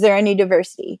 posts. Is there any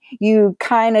diversity? You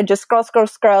kind of just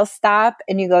scroll, stop,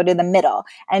 and you go to the middle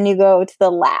and you go to the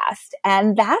last.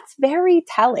 And that's very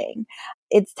telling.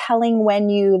 It's telling when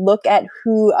you look at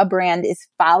who a brand is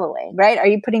following, right? Are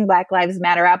you putting Black Lives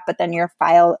Matter up, but then you're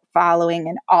following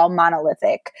an all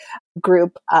monolithic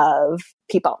group of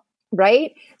people,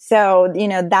 right? So,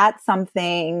 that's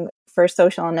something for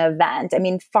social and event. I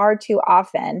mean, far too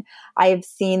often I've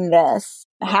seen this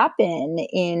happen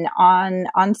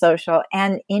on social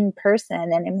and in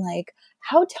person. And I'm like,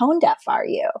 how tone deaf are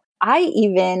you? I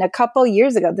even a couple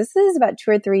years ago, this is about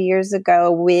 2 or 3 years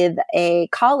ago, with a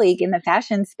colleague in the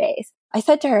fashion space, I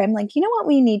said to her, I'm like, you know what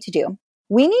we need to do?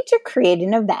 We need to create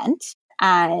an event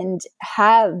and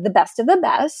have the best of the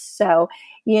best. So,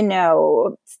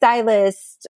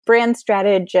 stylists, brand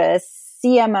strategists,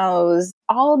 CMOs,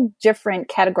 all different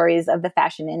categories of the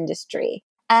fashion industry,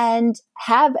 and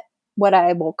have what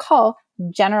I will call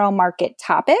general market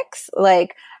topics,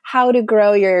 like how to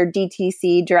grow your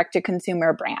DTC,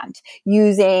 direct-to-consumer brand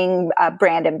using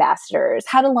brand ambassadors,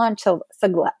 how to launch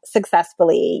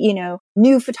successfully,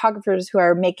 new photographers who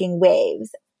are making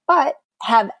waves, but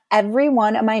have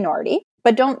everyone a minority.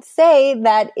 But don't say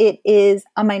that it is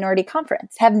a minority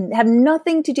conference. Have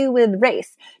nothing to do with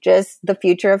race, just the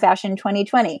future of fashion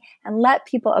 2020, and let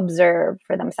people observe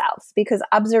for themselves, because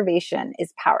observation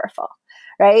is powerful,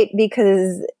 right?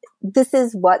 Because this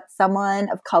is what someone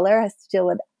of color has to deal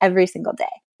with every single day.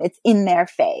 It's in their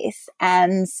face.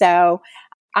 And so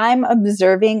I'm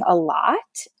observing a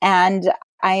lot, and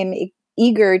I'm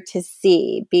eager to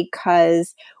see,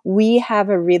 because we have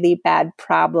a really bad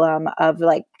problem of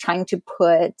like trying to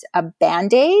put a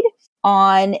Band-Aid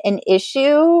on an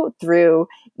issue through,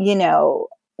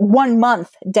 1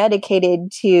 month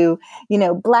dedicated to,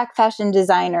 Black fashion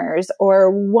designers, or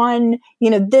one,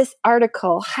 this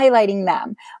article highlighting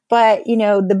them. But,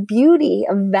 the beauty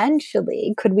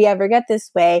eventually, could we ever get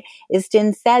this way, is to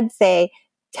instead say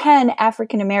 10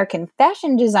 African-American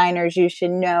fashion designers you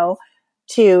should know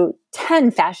to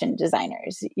 10 fashion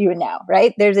designers,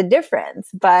 right? There's a difference,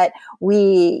 but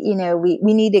we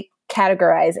need to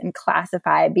categorize and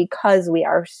classify, because we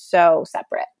are so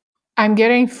separate. I'm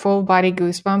getting full body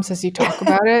goosebumps as you talk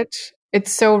about it.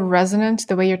 It's so resonant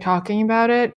the way you're talking about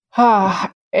it.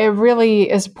 It really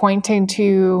is pointing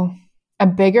to a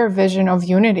bigger vision of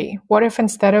unity. What if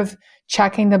instead of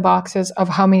checking the boxes of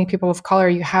how many people of color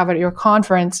you have at your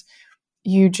conference,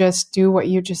 you just do what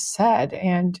you just said?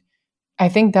 And I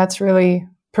think that's really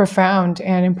profound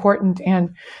and important.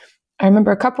 And I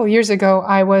remember a couple of years ago,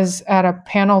 I was at a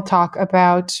panel talk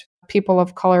about people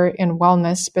of color in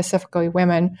wellness, specifically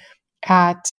women,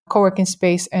 at co-working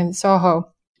space in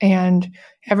Soho. And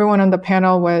everyone on the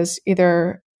panel was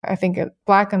either, I think,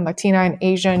 Black and Latina and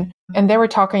Asian. And they were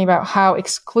talking about how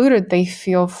excluded they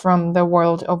feel from the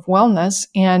world of wellness.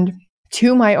 And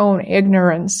to my own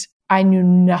ignorance, I knew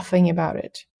nothing about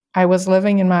it. I was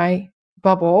living in my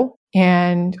bubble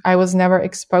and I was never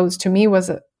exposed. To me,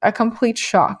 was a complete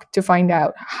shock to find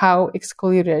out how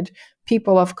excluded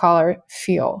people of color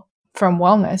feel from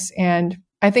wellness. And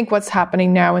I think what's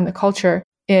happening now in the culture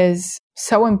is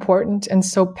so important and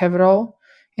so pivotal.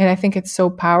 And I think it's so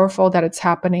powerful that it's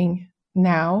happening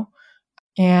now.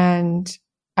 And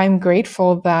I'm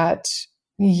grateful that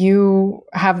you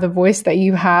have the voice that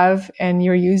you have and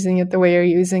you're using it the way you're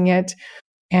using it.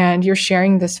 And you're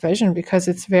sharing this vision because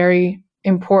it's very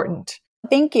important.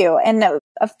 Thank you. And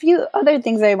a few other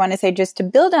things I want to say just to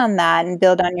build on that and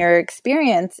build on your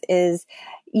experience is,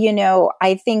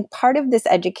 I think part of this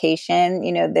education,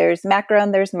 there's macro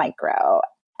and there's micro.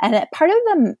 And part of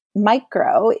the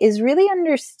micro is really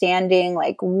understanding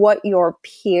like what your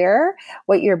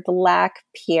Black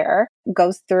peer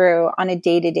goes through on a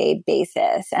day-to-day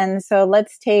basis. And so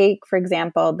let's take, for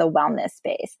example, the wellness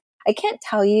space. I can't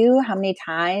tell you how many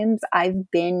times I've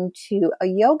been to a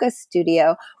yoga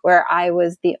studio where I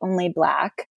was the only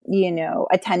Black,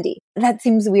 attendee. That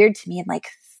seems weird to me in like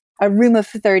a room of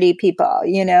 30 people,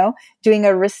 doing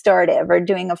a restorative or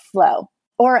doing a flow,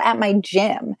 or at my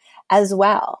gym as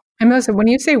well. And Melissa, when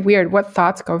you say weird, what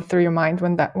thoughts go through your mind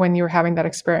when you're having that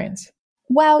experience?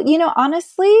 Well,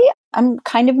 honestly, I'm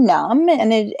kind of numb,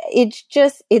 and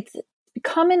it's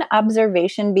become an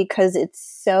observation because it's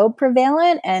so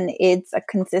prevalent and it's a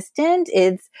consistent.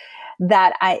 It's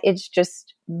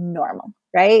just normal,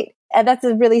 right? And that's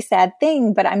a really sad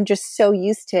thing, but I'm just so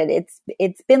used to it.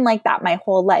 It's been like that my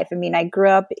whole life. I mean, I grew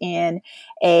up in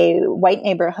a white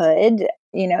neighborhood.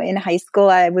 In high school,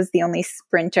 I was the only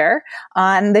sprinter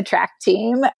on the track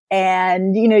team.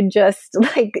 And, just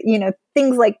like,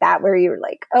 things like that where you're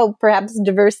like, oh, perhaps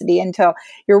diversity until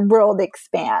your world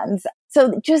expands.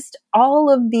 So just all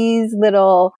of these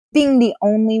little, being the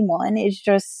only one is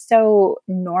just so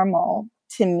normal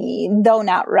to me, though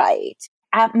not right.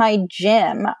 At my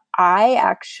gym, I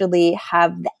actually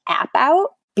have the app out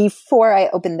before I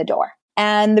open the door.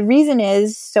 And the reason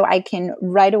is so I can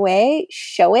right away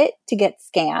show it to get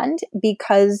scanned,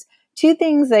 because two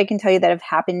things that I can tell you that have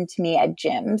happened to me at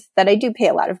gyms that I do pay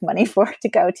a lot of money for to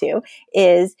go to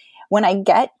is when I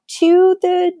get to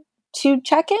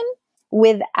check-in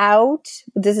without,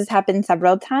 this has happened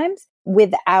several times,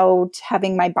 without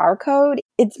having my barcode,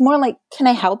 it's more like, can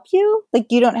I help you? Like,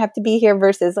 you don't have to be here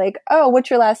versus like, oh,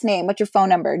 what's your last name? What's your phone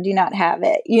number? Do you not have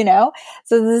it?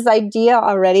 So this idea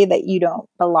already that you don't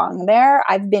belong there.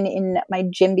 I've been in my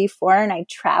gym before and I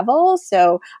travel.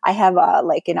 So I have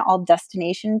an all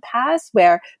destination pass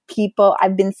where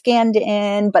I've been scanned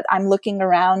in, but I'm looking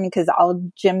around because all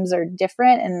gyms are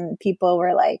different, and people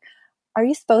were like, are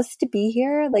you supposed to be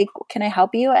here? Like, can I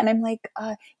help you? And I'm like,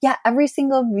 yeah, every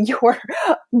single your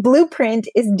blueprint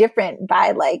is different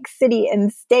by like city and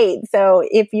state. So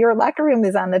if your locker room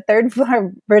is on the third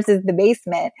floor versus the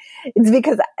basement, it's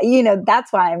because,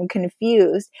 that's why I'm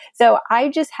confused. So I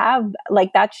just have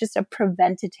that's just a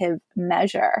preventative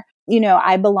measure.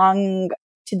 I belong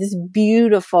to this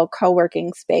beautiful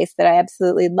co-working space that I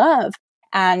absolutely love.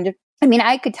 And I mean,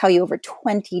 I could tell you over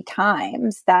 20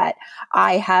 times that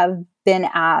I have been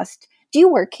asked, do you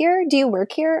work here? Do you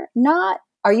work here? Not,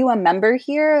 are you a member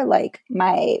here? Like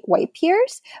my white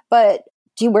peers, but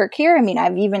do you work here? I mean,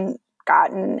 I've even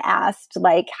gotten asked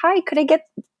like, hi, could I get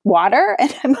water?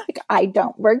 And I'm like, I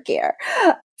don't work here.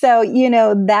 So,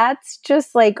 that's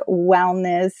just like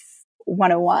wellness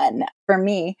 101 for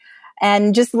me.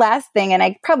 And just last thing, and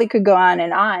I probably could go on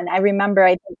and on. I remember,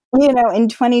 in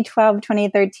 2012,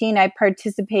 2013, I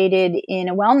participated in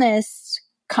a wellness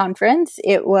conference.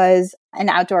 It was an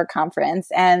outdoor conference.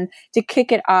 And to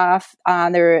kick it off,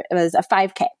 there was a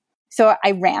 5K. So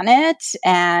I ran it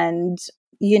and,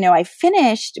 I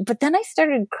finished, but then I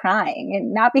started crying,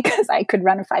 and not because I could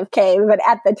run a 5K, but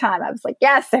at the time I was like,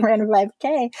 yes, I ran a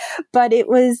 5K, but it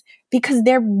was because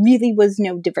there really was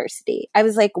no diversity. I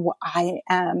was like, well, I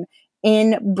am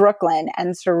in Brooklyn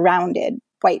and surrounded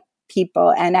white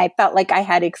people, and I felt like I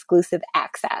had exclusive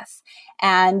access.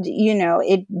 And,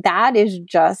 that is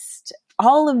just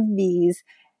all of these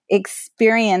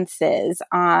experiences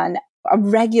on a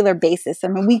regular basis,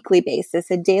 on a weekly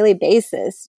basis, a daily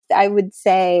basis. I would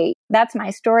say that's my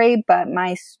story, but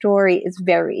my story is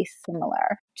very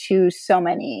similar to so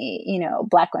many,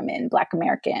 Black women, Black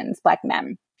Americans, Black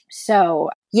men. So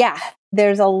Yeah,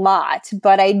 there's a lot,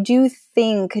 but I do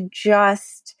think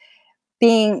just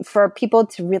being for people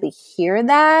to really hear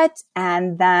that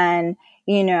and then,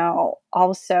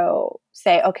 also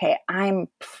say, okay, I'm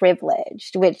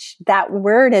privileged, which that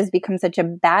word has become such a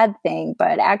bad thing.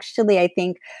 But actually, I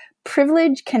think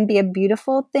privilege can be a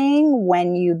beautiful thing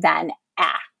when you then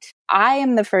act. I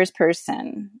am the first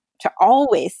person to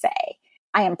always say,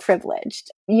 I am privileged.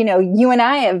 You and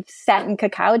I have sat in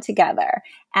cacao together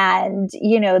and,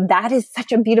 that is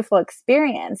such a beautiful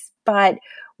experience. But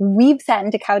we've sat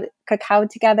in cacao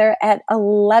together at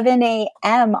 11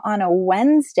 a.m. on a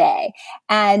Wednesday.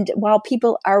 And while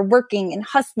people are working and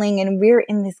hustling and we're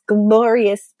in this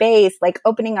glorious space, like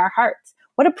opening our hearts,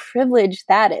 what a privilege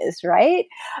that is, right?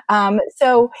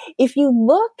 So if you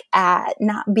look at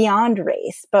not beyond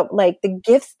race, but like the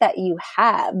gifts that you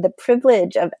have, the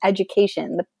privilege of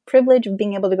education, the privilege of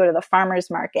being able to go to the farmer's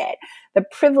market, the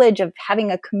privilege of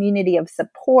having a community of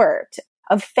support,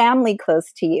 of family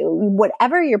close to you,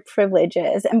 whatever your privilege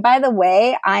is. And by the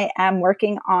way, I am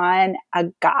working on a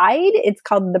guide. It's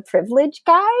called the Privilege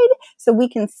Guide. So we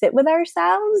can sit with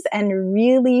ourselves and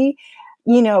really,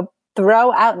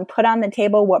 throw out and put on the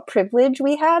table what privilege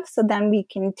we have. So then we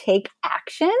can take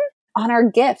action on our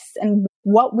gifts and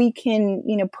what we can,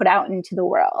 put out into the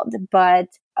world. But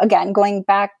again, going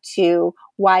back to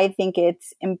why I think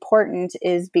it's important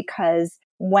is because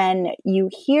when you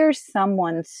hear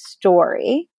someone's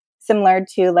story, similar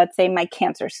to, let's say, my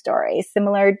cancer story,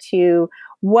 similar to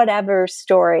whatever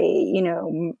story,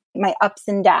 my ups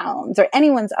and downs or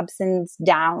anyone's ups and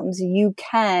downs, you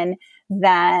can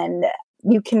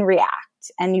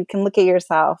react and you can look at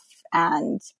yourself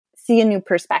and see a new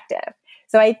perspective.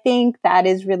 So I think that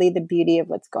is really the beauty of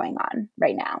what's going on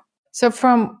right now. So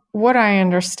from what I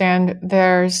understand,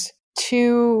 there's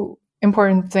two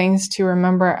important things to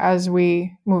remember as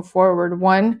we move forward.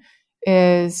 One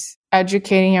is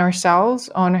educating ourselves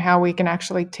on how we can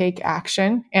actually take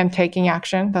action and taking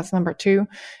action. That's number two.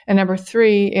 And number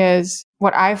three is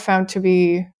what I've found to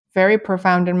be very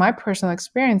profound in my personal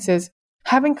experience is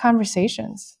having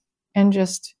conversations and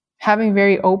just having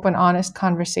very open, honest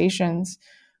conversations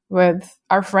with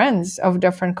our friends of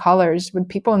different colors, with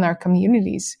people in our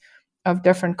communities of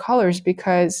different colors,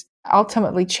 because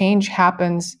ultimately change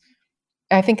happens.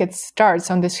 I think it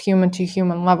starts on this human to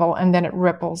human level and then it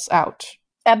ripples out.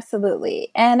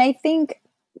 Absolutely. And I think,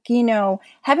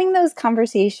 having those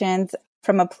conversations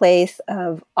from a place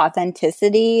of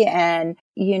authenticity and,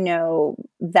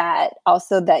 that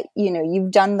also that,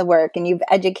 you've done the work and you've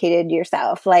educated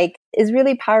yourself, like is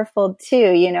really powerful too.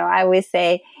 I always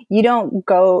say you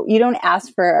don't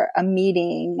ask for a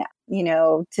meeting,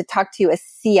 to talk to a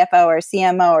CFO or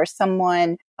CMO or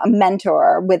someone, a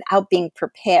mentor without being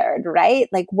prepared, right?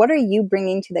 Like what are you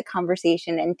bringing to the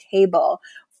conversation and table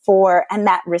and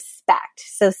that respect.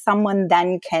 So someone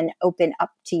then can open up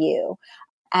to you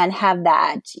and have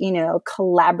that,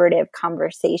 collaborative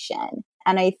conversation.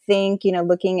 And I think,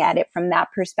 looking at it from that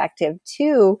perspective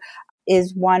too,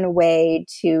 is one way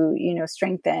to,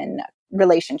 strengthen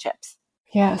relationships.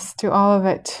 Yes, to all of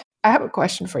it. I have a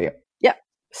question for you. Yep.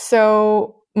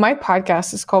 So my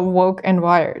podcast is called Woke and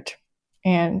Wired.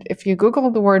 And if you Google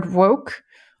the word woke,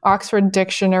 Oxford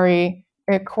Dictionary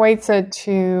equates it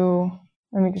to,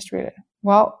 let me just read it.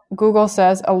 Well, Google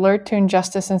says alert to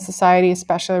injustice in society,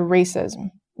 especially racism.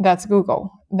 That's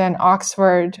Google. Then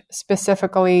Oxford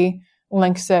specifically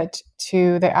links it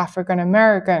to the African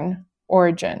American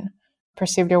origin,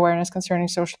 perceived awareness concerning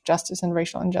social justice and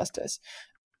racial injustice.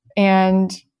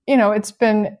 And, it's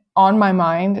been on my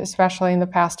mind, especially in the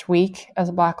past week as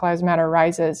Black Lives Matter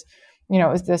rises,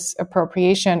 is this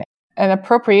appropriation. And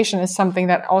appropriation is something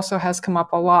that also has come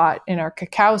up a lot in our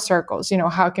cacao circles.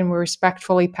 How can we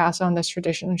respectfully pass on this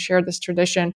tradition and share this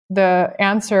tradition? The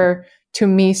answer to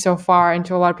me so far and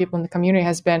to a lot of people in the community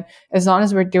has been, as long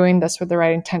as we're doing this with the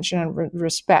right intention and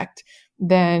respect,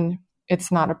 then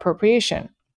it's not appropriation.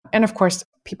 And of course,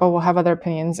 people will have other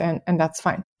opinions and that's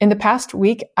fine. In the past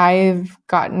week, I've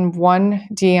gotten one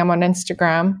DM on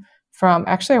Instagram from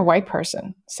actually a white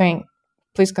person saying,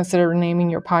 please consider naming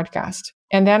your podcast.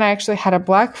 And then I actually had a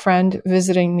Black friend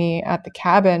visiting me at the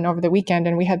cabin over the weekend,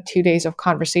 and we had 2 days of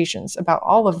conversations about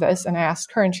all of this. And I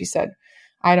asked her, and she said,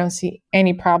 I don't see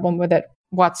any problem with it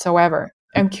whatsoever.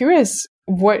 I'm curious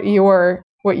what your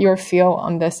feel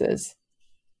on this is.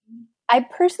 I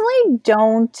personally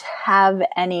don't have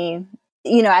any,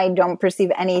 I don't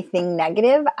perceive anything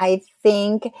negative. I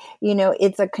think,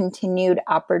 it's a continued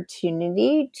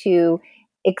opportunity to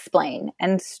explain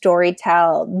and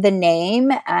storytell the name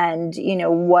and,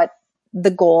 what the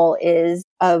goal is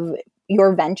of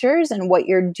your ventures and what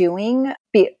you're doing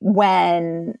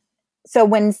when So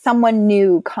when someone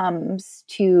new comes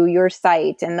to your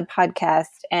site and the podcast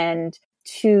and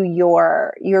to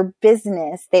your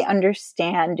business, they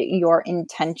understand your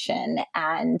intention.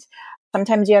 And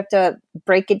sometimes you have to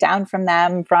break it down from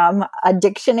them from a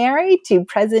dictionary to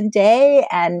present day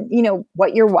and,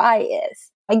 what your why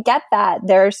is. I get that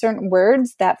there are certain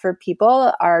words that for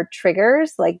people are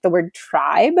triggers, like the word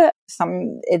tribe.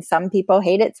 Some people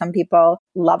hate it. Some people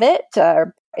love it.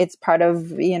 It's part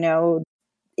of,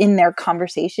 in their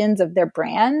conversations of their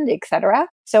brand, etc.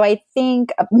 So I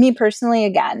think me personally,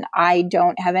 again, I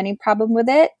don't have any problem with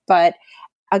it. But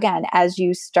again, as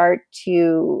you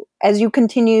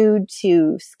continue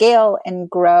to scale and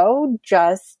grow,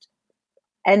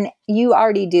 and you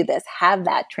already do this, have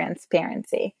that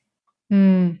transparency.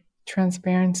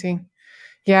 Transparency.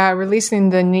 Yeah, releasing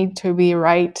the need to be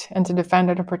right and to defend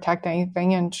or to protect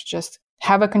anything and to just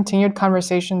have a continued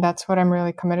conversation. That's what I'm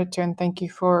really committed to. And thank you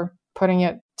for putting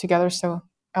it together so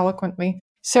eloquently.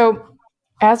 So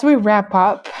as we wrap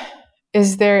up,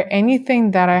 is there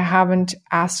anything that I haven't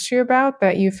asked you about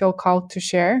that you feel called to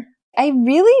share? I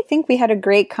really think we had a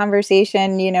great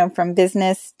conversation, from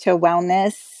business to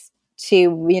wellness to,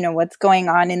 what's going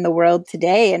on in the world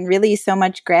today, and really so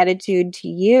much gratitude to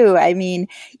you. I mean,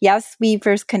 yes, we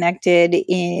first connected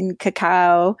in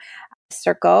Cacao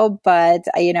Circle, but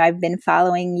I've been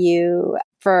following you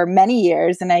for many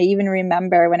years. And I even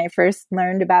remember when I first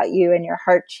learned about you and your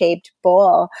heart-shaped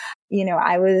bowl,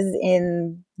 I was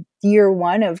in year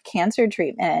 1 of cancer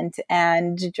treatment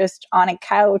and just on a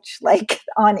couch, like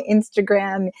on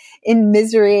Instagram in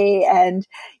misery. And,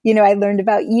 I learned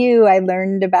about you. I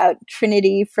learned about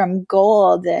Trinity from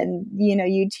Gold. And,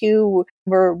 you two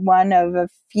were one of a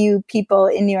few people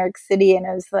in New York City. And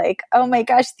I was like, oh my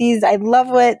gosh, I love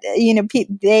what,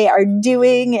 they are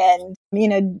doing. And,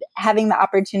 having the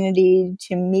opportunity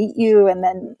to meet you and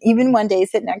then even one day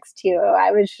sit next to you,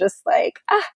 I was just like,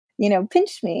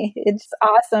 pinch me. It's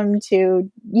awesome to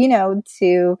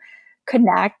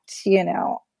connect,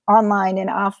 online and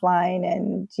offline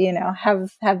and,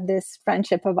 have this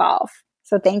friendship evolve.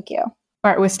 So thank you.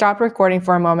 All right, we stopped recording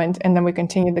for a moment and then we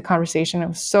continued the conversation. It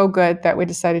was so good that we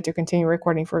decided to continue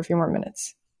recording for a few more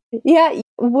minutes. Yeah,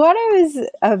 what I was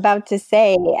about to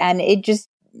say, and it just,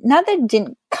 not that it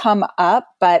didn't come up,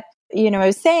 but, I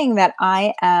was saying that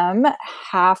I am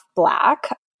half Black.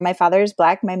 My father is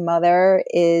Black. My mother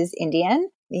is Indian.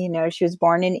 She was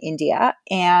born in India.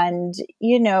 And,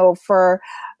 for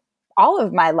all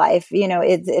of my life,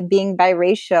 it's being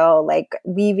biracial, like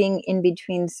weaving in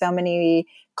between so many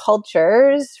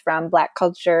cultures, from Black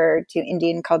culture to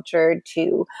Indian culture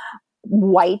to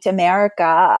white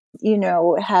America,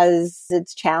 has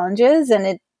its challenges.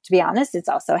 And to be honest, it's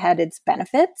also had its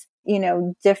benefits.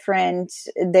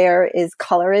 There is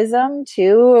colorism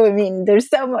too. I mean, there's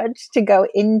so much to go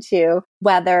into,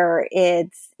 whether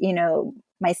it's,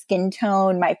 my skin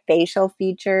tone, my facial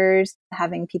features.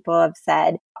 Having people have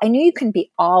said, I knew you couldn't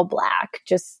be all Black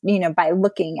just, by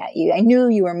looking at you. I knew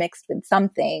you were mixed with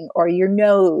something, or your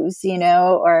nose,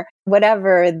 or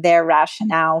whatever their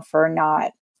rationale for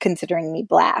not considering me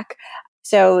Black.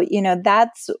 So,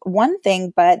 that's one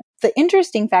thing. But the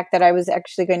interesting fact that I was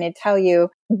actually going to tell you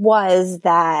was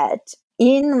that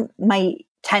in my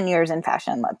 10 years in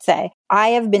fashion, let's say, I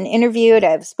have been interviewed,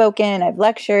 I've spoken, I've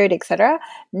lectured, etc.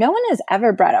 No one has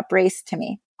ever brought up race to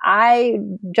me. I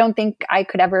don't think I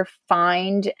could ever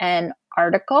find an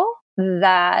article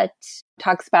that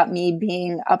talks about me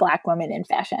being a Black woman in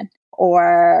fashion,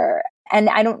 and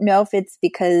I don't know if it's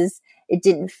because it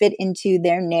didn't fit into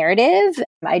their narrative.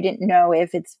 I didn't know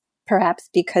if it's perhaps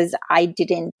because I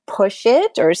didn't push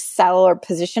it or sell or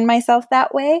position myself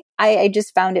that way. I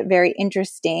just found it very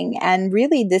interesting. And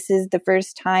really, this is the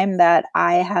first time that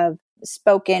I have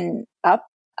spoken up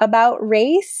about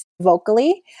race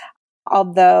vocally.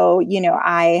 Although,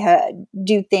 I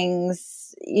do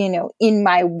things, in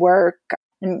my work,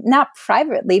 not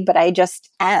privately, but I just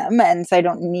am. And so I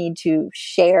don't need to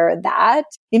share that,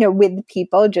 with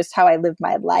people, just how I live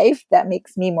my life. That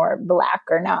makes me more Black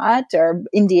or not, or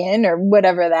Indian or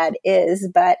whatever that is.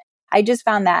 But I just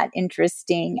found that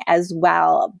interesting as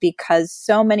well, because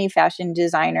so many fashion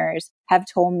designers have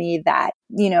told me that,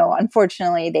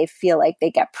 unfortunately, they feel like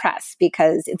they get press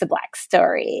because it's a Black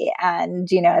story. And,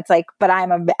 it's like, but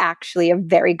I'm actually a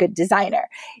very good designer,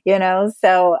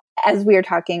 So as we were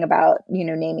talking about,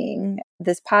 naming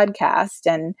this podcast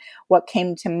and what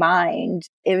came to mind,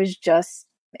 it was just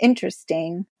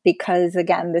interesting because,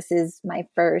 again, this is my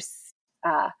first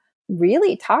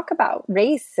really talk about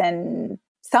race and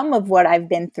some of what I've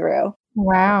been through.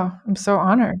 Wow. I'm so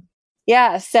honored.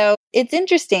 Yeah. So it's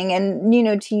interesting. And,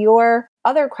 to your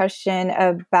other question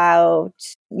about,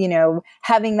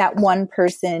 having that one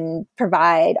person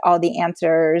provide all the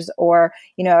answers or,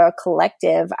 a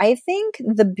collective, I think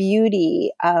the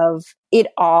beauty of it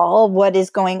all, what is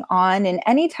going on in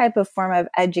any type of form of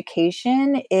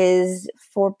education, is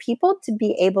for people to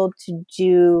be able to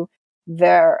do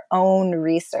their own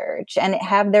research and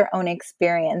have their own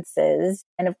experiences.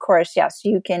 And of course, yes,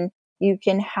 you can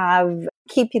have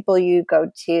key people you go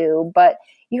to, but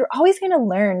you're always going to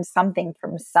learn something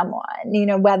from someone,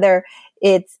 whether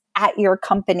it's at your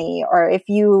company or if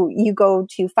you go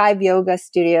to 5 yoga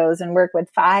studios and work with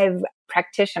 5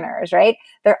 practitioners, right?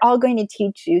 They're all going to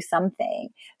teach you something.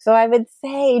 So I would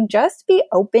say just be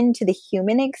open to the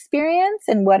human experience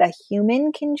and what a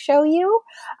human can show you,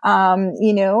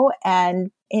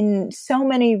 and in so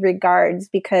many regards,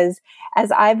 because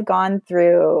as I've gone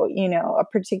through, a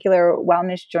particular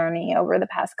wellness journey over the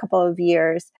past couple of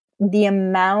years, the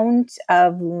amount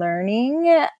of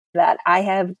learning that I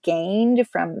have gained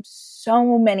from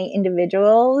so many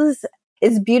individuals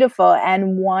is beautiful.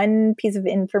 And one piece of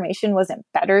information wasn't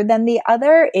better than the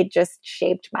other. It just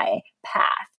shaped my path.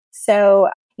 So,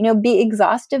 be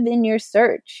exhaustive in your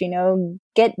search,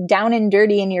 get down and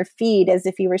dirty in your feed as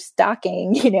if you were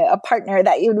stalking, a partner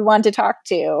that you'd want to talk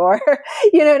to, or,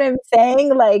 you know what I'm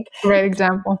saying? Like, great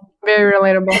example. Very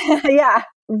relatable. Yeah,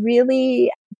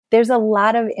 really. There's a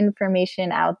lot of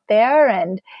information out there.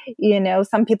 And,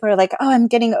 some people are like, oh, I'm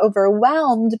getting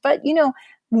overwhelmed, but,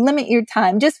 limit your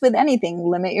time. Just with anything,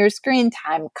 limit your screen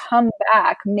time, come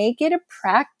back, make it a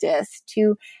practice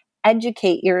to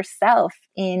educate yourself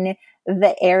in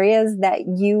the areas that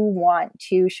you want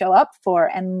to show up for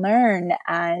and learn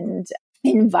and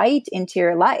invite into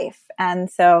your life. And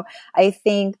so I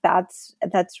think that's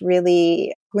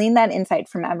really glean that insight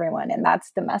from everyone. And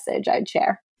that's the message I'd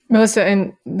share. Melissa,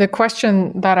 and the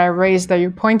question that I raised that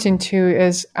you're pointing to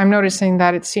is, I'm noticing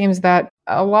that it seems that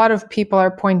a lot of people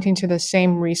are pointing to the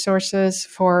same resources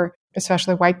for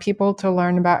especially white people to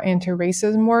learn about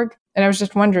anti-racism work. And I was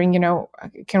just wondering,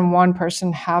 can one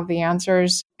person have the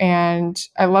answers? And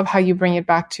I love how you bring it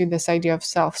back to this idea of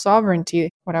self-sovereignty.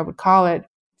 What I would call it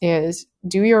is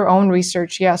do your own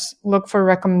research. Yes, look for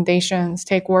recommendations,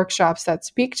 take workshops that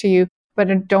speak to you,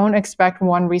 but don't expect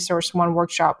one resource, one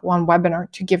workshop, one webinar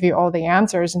to give you all the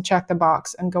answers and check the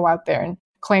box and go out there and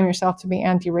claim yourself to be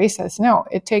anti-racist. No,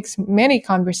 it takes many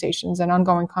conversations and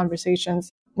ongoing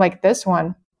conversations like this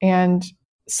one. And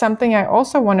something I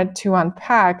also wanted to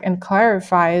unpack and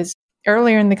clarify is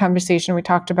earlier in the conversation, we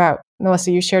talked about,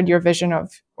 Melissa, you shared your vision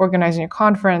of organizing a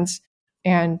conference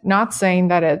and not saying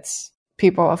that it's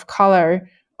people of color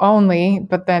only,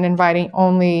 but then inviting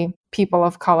only people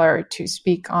of color to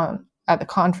speak at the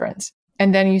conference.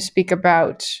 And then you speak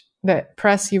about the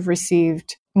press you've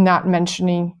received not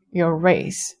mentioning your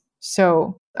race.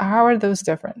 So how are those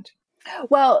different?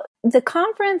 Well, the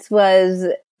conference was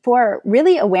for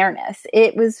really awareness.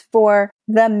 It was for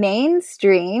the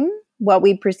mainstream, what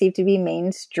we perceive to be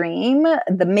mainstream,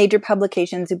 the major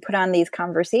publications who put on these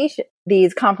conferences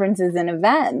and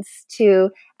events, to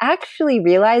actually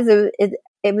realize it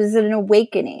was an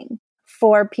awakening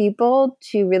for people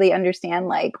to really understand,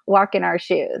 like, walk in our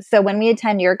shoes. So when we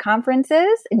attend your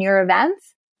conferences and your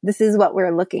events, this is what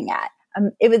we're looking at.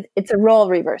 It's a role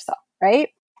reversal, right?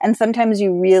 And sometimes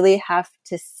you really have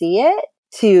to see it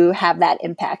to have that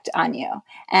impact on you.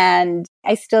 And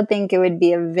I still think it would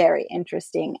be a very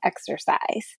interesting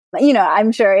exercise.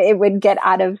 I'm sure it would get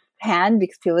out of hand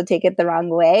because people take it the wrong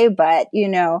way. But,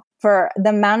 for the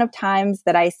amount of times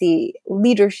that I see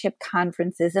leadership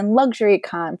conferences and luxury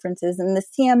conferences and the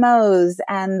CMOs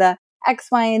and the X,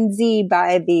 Y, and Z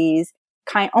by these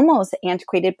almost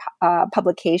antiquated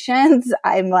publications,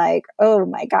 I'm like, oh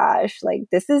my gosh, like,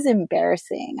 this is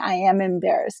embarrassing. I am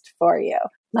embarrassed for you.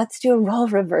 Let's do a role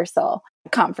reversal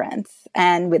conference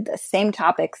and with the same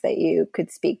topics that you could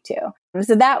speak to.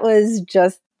 So that was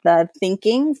just the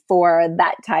thinking for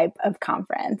that type of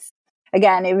conference.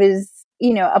 Again, it was,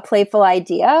 a playful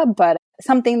idea, but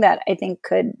something that I think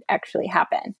could actually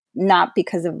happen, not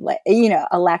because of,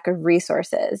 a lack of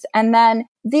resources. And then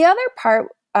the other part,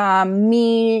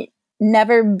 me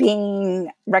never being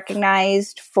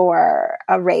recognized for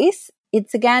a race,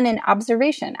 it's again an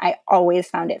observation. I always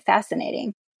found it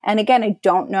fascinating. And again, I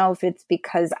don't know if it's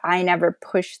because I never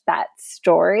pushed that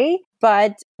story,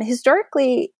 but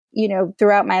historically,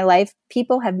 throughout my life,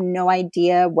 people have no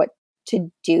idea what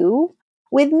to do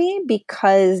with me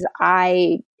because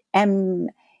I am,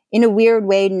 in a weird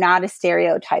way, not a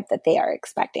stereotype that they are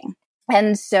expecting.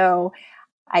 And so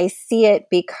I see it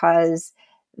because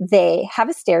they have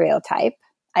a stereotype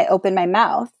I open my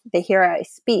mouth, they hear I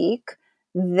speak,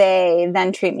 they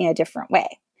then treat me a different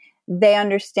way. They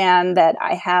understand that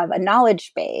I have a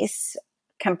knowledge base,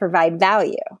 can provide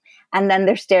value, and then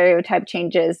their stereotype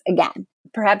changes again.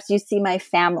 Perhaps you see my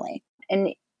family,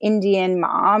 an Indian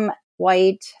mom,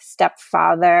 white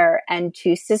stepfather, and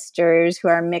 2 sisters who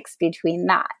are mixed between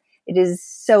that. It is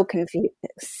so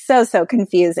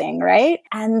confusing, right?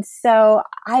 And so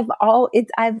I've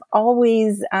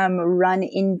always run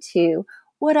into,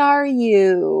 what are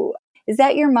you? Is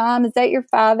that your mom? Is that your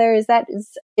father?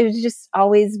 It's just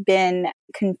always been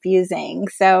confusing.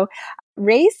 So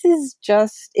race is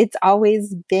it's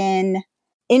always been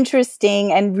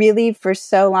interesting. And really for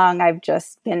so long, I've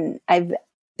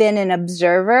been an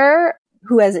observer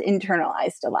who has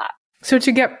internalized a lot. So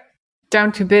to get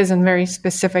down to biz and very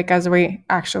specific as we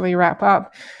actually wrap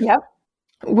up. Yep.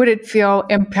 Would it feel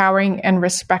empowering and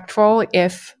respectful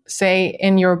if, say,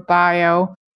 in your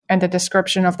bio and the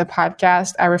description of the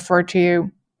podcast, I refer to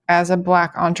you as a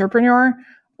Black entrepreneur,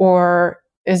 or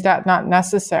is that not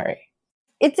necessary?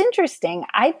 It's interesting.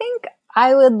 I think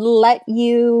I'll let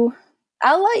you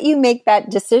make that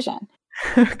decision.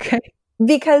 Okay.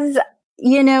 Because,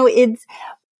 it's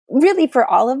really for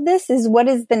all of this is, what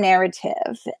is the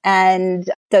narrative? And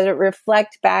does it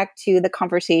reflect back to the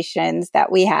conversations that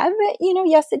we have?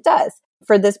 Yes, it does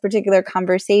for this particular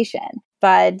conversation.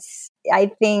 But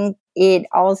I think it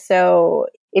also,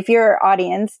 if your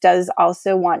audience does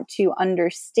also want to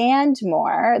understand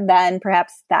more, then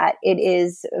perhaps that it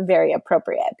is very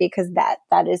appropriate, because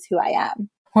that is who I am.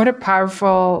 What a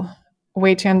powerful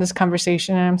way to end this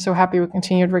conversation. And I'm so happy we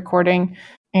continued recording.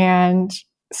 And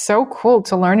so cool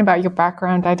to learn about your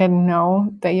background. I didn't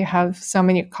know that you have so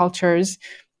many cultures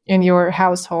in your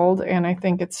household, and I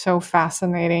think it's so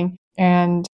fascinating.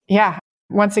 And yeah,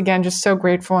 once again, just so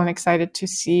grateful and excited to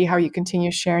see how you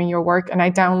continue sharing your work. And I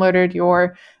downloaded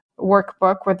your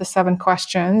workbook with the 7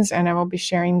 questions, and I will be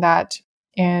sharing that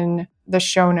in the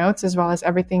show notes, as well as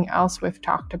everything else we've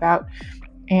talked about.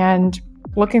 And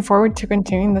looking forward to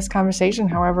continuing this conversation,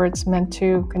 however it's meant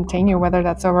to continue, whether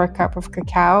that's over a cup of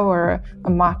cacao or a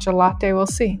matcha latte, we'll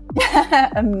see.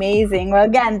 Amazing. Well,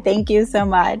 again, thank you so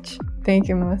much. Thank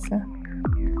you, Melissa.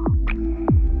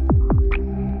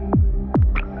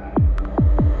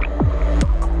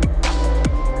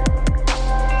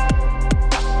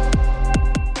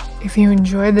 If you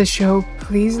enjoyed the show,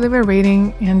 please leave a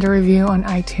rating and a review on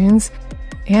iTunes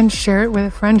and share it with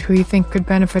a friend who you think could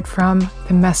benefit from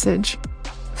the message.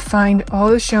 Find all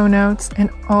the show notes and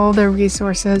all the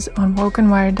resources on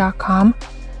wokeandwired.com,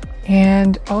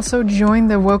 and also join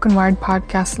the Woke and Wired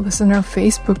podcast listener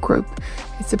Facebook group.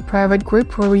 It's a private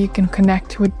group where you can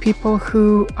connect with people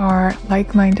who are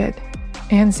like-minded.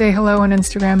 And say hello on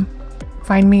Instagram.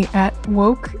 Find me at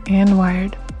Woke and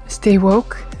Wired. Stay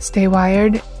woke, stay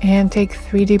wired, and take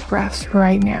 3 deep breaths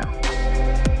right now.